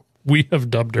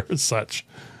dubbed her as such.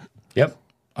 Yep.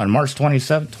 On March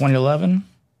 27, 2011,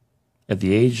 at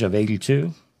the age of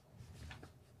 82,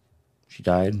 she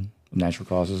died of natural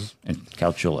causes in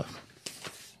Chowchilla.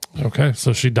 Okay,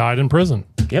 so she died in prison.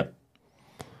 Yep.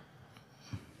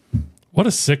 What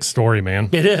a sick story, man.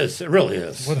 It is. It really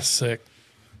is. What a sick.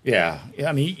 Yeah.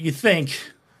 I mean, you think,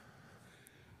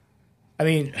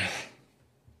 I'm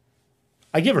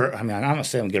not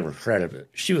saying I give her credit, but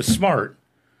she was smart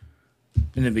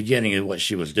in the beginning of what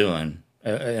she was doing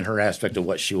and her aspect of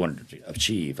what she wanted to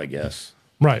achieve, I guess.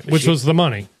 Right, which was the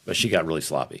money. But she got really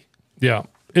sloppy. Yeah.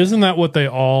 Isn't that what they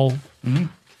all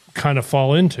kind of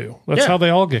fall into? That's how they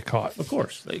all get caught. Of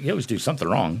course. They always do something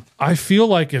wrong. I feel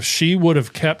like if she would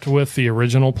have kept with the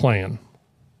original plan,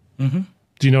 do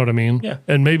you know what I mean? Yeah.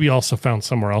 And maybe also found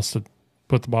somewhere else to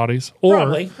put the bodies. Or,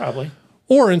 Probably.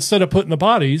 Or instead of putting the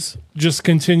bodies, just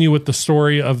continue with the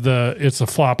story of it's a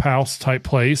flop house type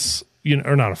place,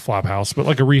 or not a flop house, but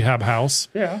like a rehab house.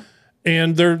 Yeah.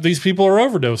 And these people are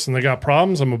overdosing. They got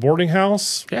problems. I'm a boarding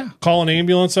house. Yeah. Call an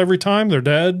ambulance every time. They're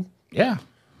dead. Yeah.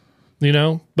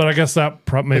 But I guess that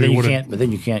maybe would have. But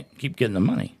then you can't keep getting the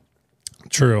money.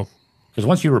 True. Because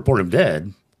once you report him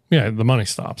dead, yeah, the money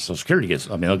stops. Social Security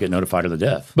they'll get notified of the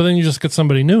death. But then you just get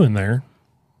somebody new in there.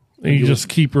 And you just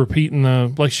keep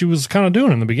repeating like she was kind of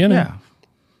doing in the beginning. Yeah.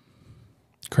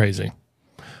 Crazy.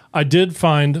 I did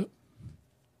find.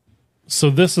 So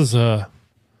this is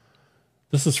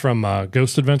from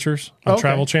Ghost Adventures on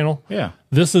Travel Channel. Yeah.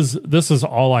 This is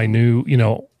all I knew.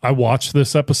 I watched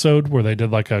this episode where they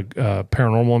did like a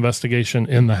paranormal investigation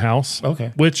in the house.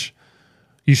 Okay. Which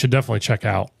you should definitely check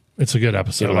out. It's a good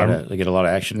episode. They get a lot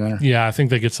of action there. Yeah, I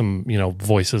think they get some,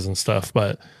 voices and stuff,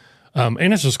 but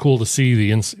and it's just cool to see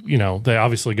they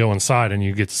obviously go inside and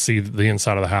you get to see the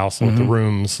inside of the house and what the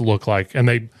rooms look like. And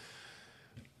they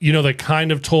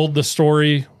kind of told the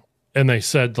story and they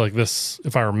said like this,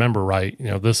 if I remember right,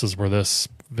 this is where this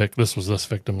was this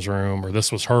victim's room or this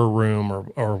was her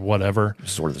room or whatever.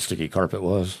 Sort of the sticky carpet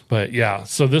was. But yeah,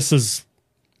 so this was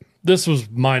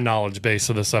my knowledge base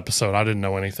of this episode. I didn't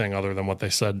know anything other than what they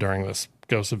said during this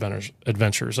Ghost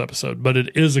Adventures episode. But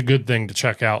it is a good thing to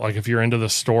check out. Like if you're into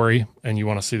this story and you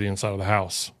want to see the inside of the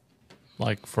house,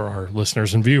 like for our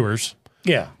listeners and viewers,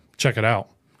 check it out.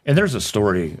 And there's a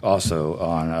story also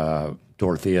on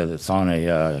Dorothea that's on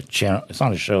a channel. It's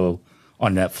on a show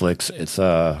on Netflix. It's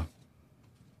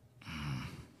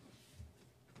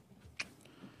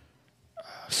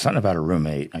something about a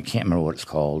roommate. I can't remember what it's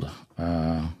called.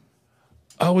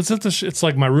 Is it it's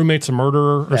like My Roommate's a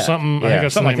Murderer or something? Yeah, I think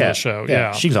that's the name like of the show.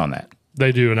 Yeah, she's on that.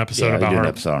 They do an episode about her. An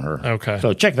episode on her. Okay.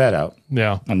 So check that out.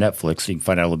 Yeah. On Netflix, you can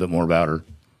find out a little bit more about her.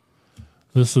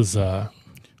 This is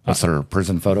That's her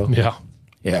prison photo. Yeah.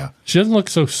 Yeah. She doesn't look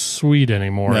so sweet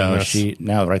anymore. No, in this.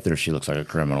 now right there she looks like a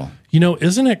criminal.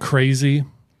 Isn't it crazy?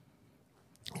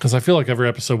 Because I feel like every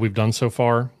episode we've done so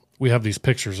far, we have these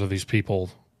pictures of these people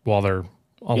while they're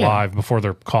alive before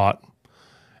they're caught.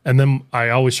 And then I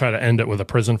always try to end it with a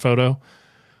prison photo.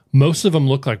 Most of them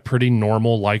look like pretty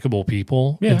normal, likable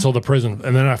people until the prison.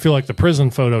 And then I feel like the prison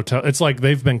photo, it's like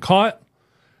they've been caught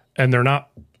and they're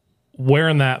not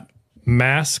wearing that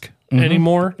mask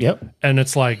anymore. Yep. And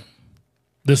it's like,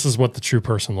 this is what the true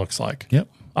person looks like. Yep.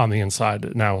 On the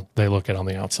inside. Now they look it on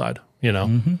the outside,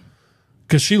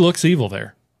 because she looks evil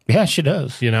there. Yeah, she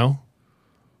does.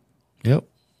 Yep.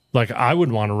 Like I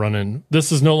would want to run in.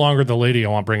 This is no longer the lady I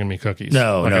want bringing me cookies.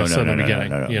 No, like no, I said no, in the beginning.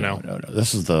 No.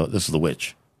 This is the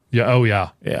witch. Yeah. Oh yeah.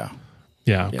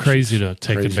 Yeah. Crazy to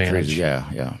take advantage. Crazy.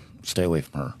 Yeah. Stay away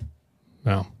from her.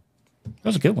 No. That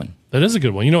was a good one. That is a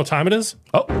good one. You know what time it is?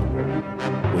 Oh,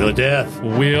 Wheel of Death.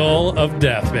 Wheel of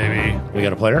Death, baby. We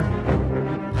got a player?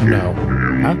 No.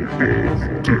 Huh?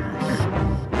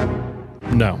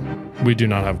 No. We do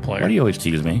not have a player. Why do you always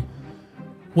tease me?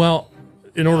 Well,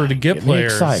 in order to get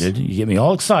players, you get me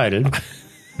all excited.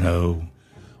 No.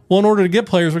 Well, in order to get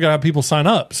players, we got to have people sign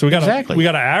up. So we got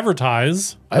to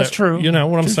advertise. That's true. You know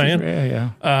what I'm saying? Yeah.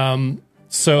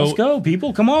 So let's go,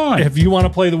 people. Come on. If you want to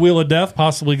play the Wheel of Death,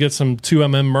 possibly get some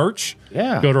 2MM merch.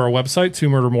 Yeah. Go to our website,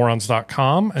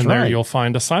 2murdermorons.com, and there you'll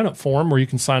find a sign-up form where you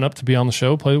can sign up to be on the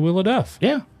show, play the Wheel of Death.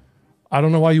 Yeah. I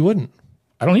don't know why you wouldn't.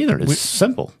 I don't either. It's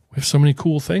simple. We have so many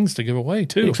cool things to give away,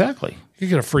 too. Exactly. You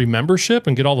get a free membership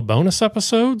and get all the bonus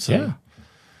episodes. Yeah.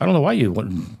 I don't know why you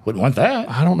wouldn't want that.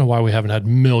 I don't know why we haven't had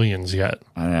millions yet.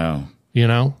 I know. You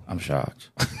know? I'm shocked.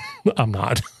 I'm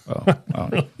not. I'm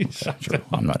really shocked. Sure.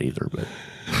 I'm not either, but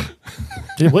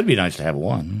it would be nice to have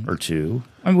one or two.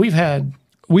 I mean, we've had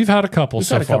a couple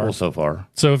so far.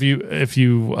 So if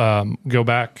you go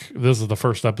back, this is the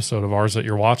first episode of ours that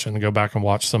you're watching. Go back and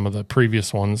watch some of the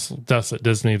previous ones. Deaths at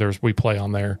Disney. We play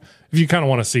on there. If you kind of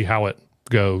want to see how it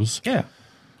goes. Yeah.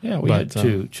 We had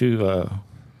two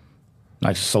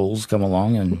nice souls come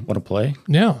along and want to play.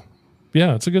 Yeah,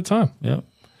 it's a good time. Yeah.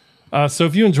 So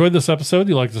if you enjoyed this episode,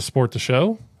 you'd like to support the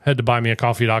show, head to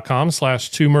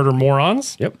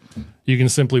buymeacoffee.com/2murdermorons. Yep. You can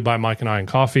simply buy Mike and I a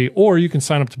coffee, or you can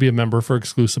sign up to be a member for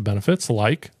exclusive benefits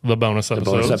like the bonus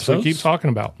episodes we keep talking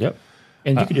about. Yep.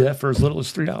 And you can do that for as little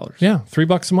as $3. Yeah,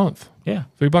 $3 a month. Yeah.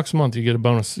 $3 a month. You get a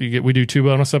bonus. We do 2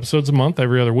 bonus episodes a month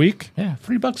every other week. Yeah,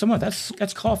 $3 a month.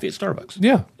 That's coffee at Starbucks.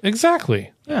 Yeah,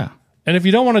 exactly. Yeah. And if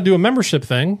you don't want to do a membership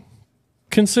thing,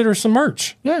 consider some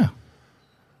merch. Yeah.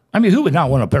 I mean, who would not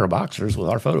want a pair of boxers with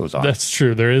our photos on? That's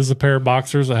true. There is a pair of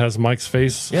boxers that has Mike's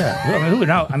face. Yeah. I mean, who would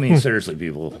not? I mean, seriously,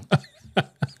 people.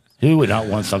 Who would not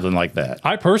want something like that?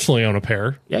 I personally own a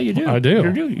pair. Yeah, you do. I do.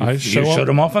 You do. I you showed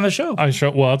them off on the show.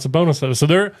 Well, it's a bonus episode.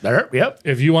 So there. Yep.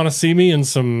 If you want to see me in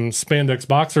some spandex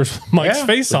boxers with Mike's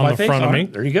face on the front of me,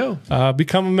 there you go.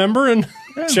 become a member and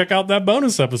check out that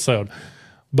bonus episode.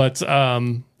 But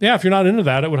if you're not into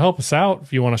that, it would help us out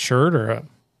if you want a shirt or a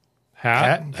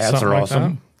hat. Hats are awesome.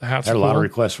 Like the hats had are a lot cool. of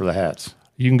requests for the hats.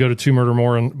 You can go to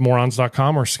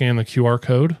twomurdermorons.com or scan the QR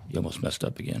code. You almost messed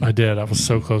up again. I did. I was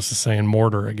so close to saying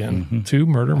mortar again.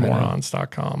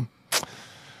 twomurdermorons.com.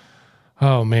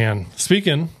 Oh, man.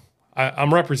 Speaking,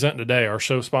 I'm representing today our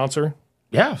show sponsor,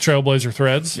 Yeah. Trailblazer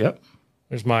Threads. Yep.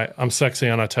 There's I'm sexy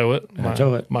and I tow it. I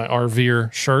tow it. My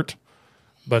RVer shirt.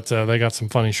 But they got some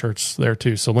funny shirts there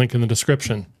too. So link in the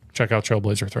description. Check out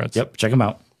Trailblazer Threads. Yep. Check them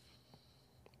out.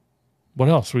 What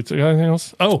else? We got anything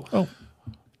else? Oh.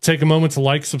 Take a moment to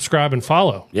like, subscribe, and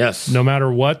follow. Yes. No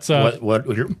matter what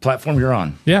your platform you're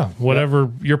on. Yeah, whatever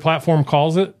your platform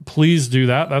calls it, please do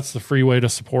that. That's the free way to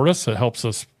support us. It helps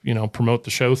us, promote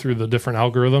the show through the different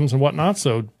algorithms and whatnot.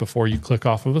 So before you click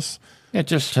off of us, Yeah,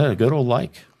 just a good old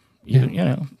like.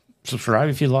 Subscribe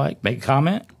if you like. Make a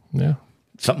comment. yeah.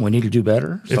 Something we need to do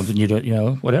better. Something you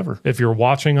don't, whatever. If you're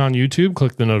watching on YouTube,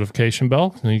 click the notification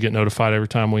bell, and you get notified every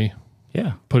time we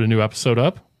Yeah. put a new episode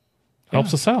up.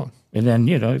 Helps us out. And then,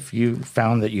 if you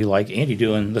found that you like Andy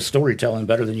doing the storytelling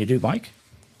better than you do Mike,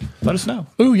 let us know.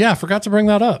 Oh yeah, I forgot to bring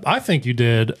that up. I think you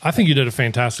did a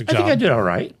fantastic job. I think I did all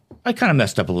right. I kind of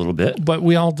messed up a little bit. But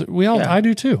we all I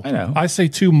do too. I know. I say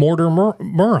two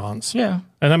morons. Yeah.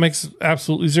 And that makes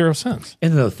absolutely zero sense.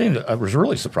 And the thing that I was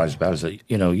really surprised about is that,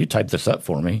 you typed this up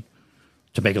for me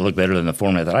to make it look better than the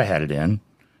format that I had it in.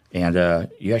 And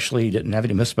you actually didn't have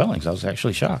any misspellings. I was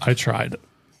actually shocked. I tried.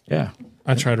 Yeah.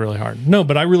 I tried really hard. No,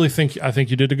 but I think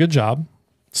you did a good job.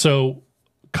 So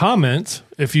comment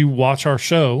if you watch our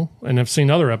show and have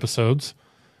seen other episodes,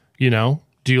 do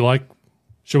you like,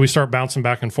 should we start bouncing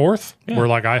back and forth? Yeah. Where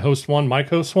like I host one, Mike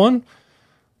hosts one?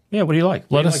 Yeah, what do you like?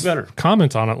 What Let do you us like better.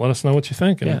 comment on it. Let us know what you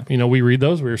think. And, we read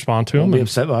those, we respond to Don't them. be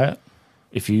upset by it.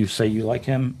 If you say you like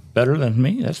him better than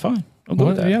me, that's fine. I'll go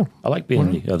with that. Yeah. I like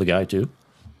being the other guy too.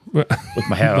 With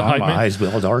my hat on, my eyes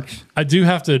all dark. I do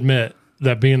have to admit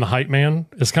that being the hype man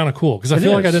is kind of cool because I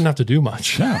feel like I didn't have to do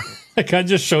much. No. Like I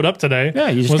just showed up today. Yeah,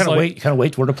 you just kind of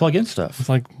wait where to plug in stuff. It's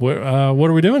like, what are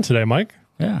we doing today, Mike?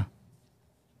 Yeah.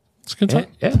 It's a good time.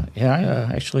 Yeah.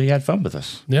 I actually had fun with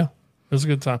this. Yeah, it was a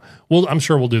good time. Well, I'm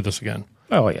sure we'll do this again.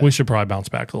 Oh, yeah. We should probably bounce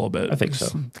back a little bit. I think so.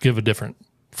 Give a different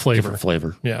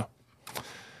flavor. Yeah.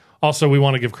 Also, we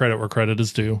want to give credit where credit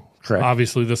is due. Correct.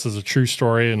 Obviously, this is a true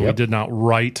story, and we did not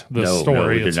write this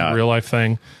story. It's a real life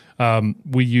thing.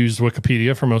 We used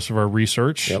Wikipedia for most of our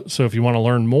research. Yep. So if you want to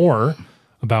learn more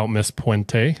about Miss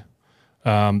Puente,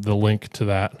 the link to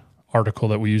that article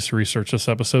that we used to research this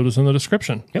episode is in the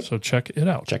description. Yep. So check it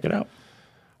out. Check it out.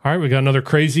 All right, we got another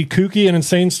crazy, kooky, and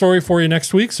insane story for you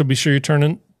next week. So be sure you turn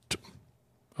in.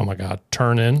 Oh my God,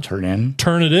 turn it in. Turn it in.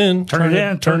 Turn it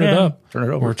up. Turn it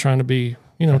over. We're trying to be,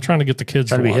 trying to get the kids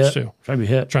to watch too. Trying to be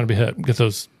hit. Trying to be hit. Get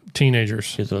those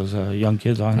teenagers. Get those young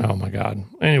kids on. Oh my God.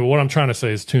 Anyway, what I'm trying to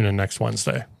say is tune in next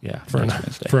Wednesday. Yeah. For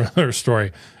another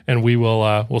story. And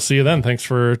we'll see you then. Thanks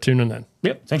for tuning in.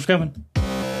 Yep. Thanks for coming.